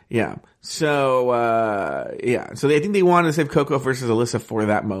 Yeah. So, So I think they wanted to save Coco versus Alyssa for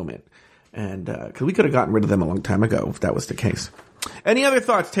that moment. And, cause we could have gotten rid of them a long time ago if that was the case. Any other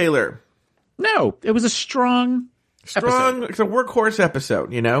thoughts, Taylor? No, it was a strong episode. It's a workhorse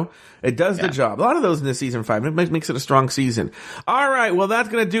episode, It does the job. A lot of those in this season 5. It makes it a strong season. All right. Well, that's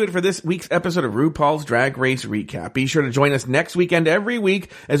going to do it for this week's episode of RuPaul's Drag Race Recap. Be sure to join us next week and every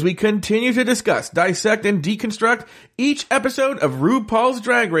week as we continue to discuss, dissect, and deconstruct each episode of RuPaul's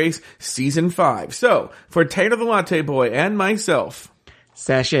Drag Race Season 5. So, for Taylor the Latte Boy and myself,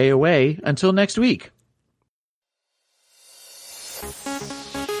 Sashay away until next week.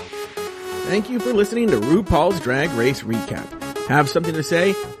 Thank you for listening to RuPaul's Drag Race Recap. Have something to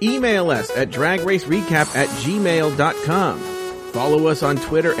say? Email us at dragracerecap@gmail.com. Follow us on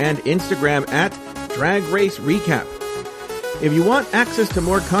Twitter and Instagram at Drag Race Recap. If you want access to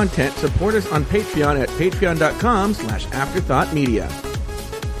more content, support us on Patreon at patreon.com/afterthoughtmedia.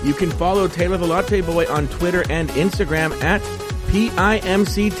 You can follow Taylor the Latte Boy on Twitter and Instagram at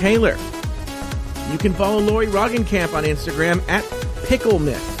PIMC Taylor. You can follow Lori Roggenkamp on Instagram at Pickle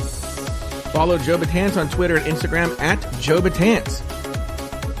Myth. Follow Joe Batance on Twitter and Instagram at Joe Batance.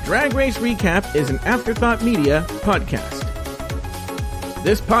 Drag Race Recap is an Afterthought Media podcast.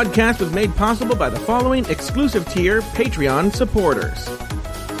 This podcast was made possible by the following exclusive tier Patreon supporters: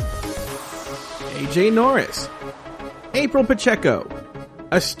 AJ Norris, April Pacheco,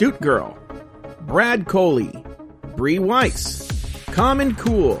 Astute Girl, Brad Coley, Bree Weiss, Common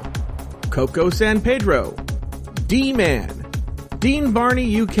Cool, Coco San Pedro, D-Man, Dean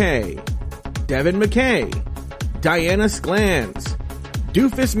Barney UK, Devin McKay, Diana Sklans,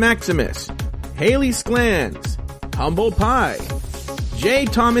 Doofus Maximus, Haley Sklans, Humble Pie, J.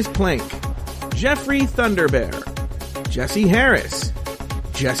 Thomas Plank, Jeffrey Thunderbear, Jesse Harris,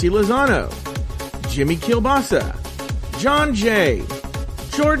 Jesse Lozano, Jimmy Kilbasa, John J.,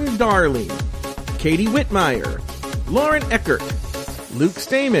 Jordan Darling, Katie Whitmire, Lauren Eckert, Luke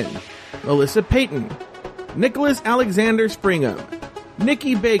Stamen, Melissa Payton, Nicholas Alexander Springham,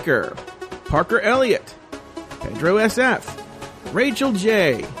 Nikki Baker, Parker Elliott, Pedro SF, Rachel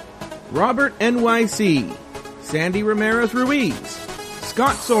J., Robert NYC, Sandy Ramirez Ruiz,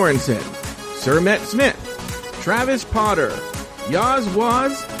 Scott Sorensen, Sermet Smith, Travis Potter, Yaz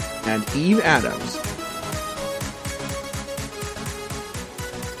Waz, and Eve Adams.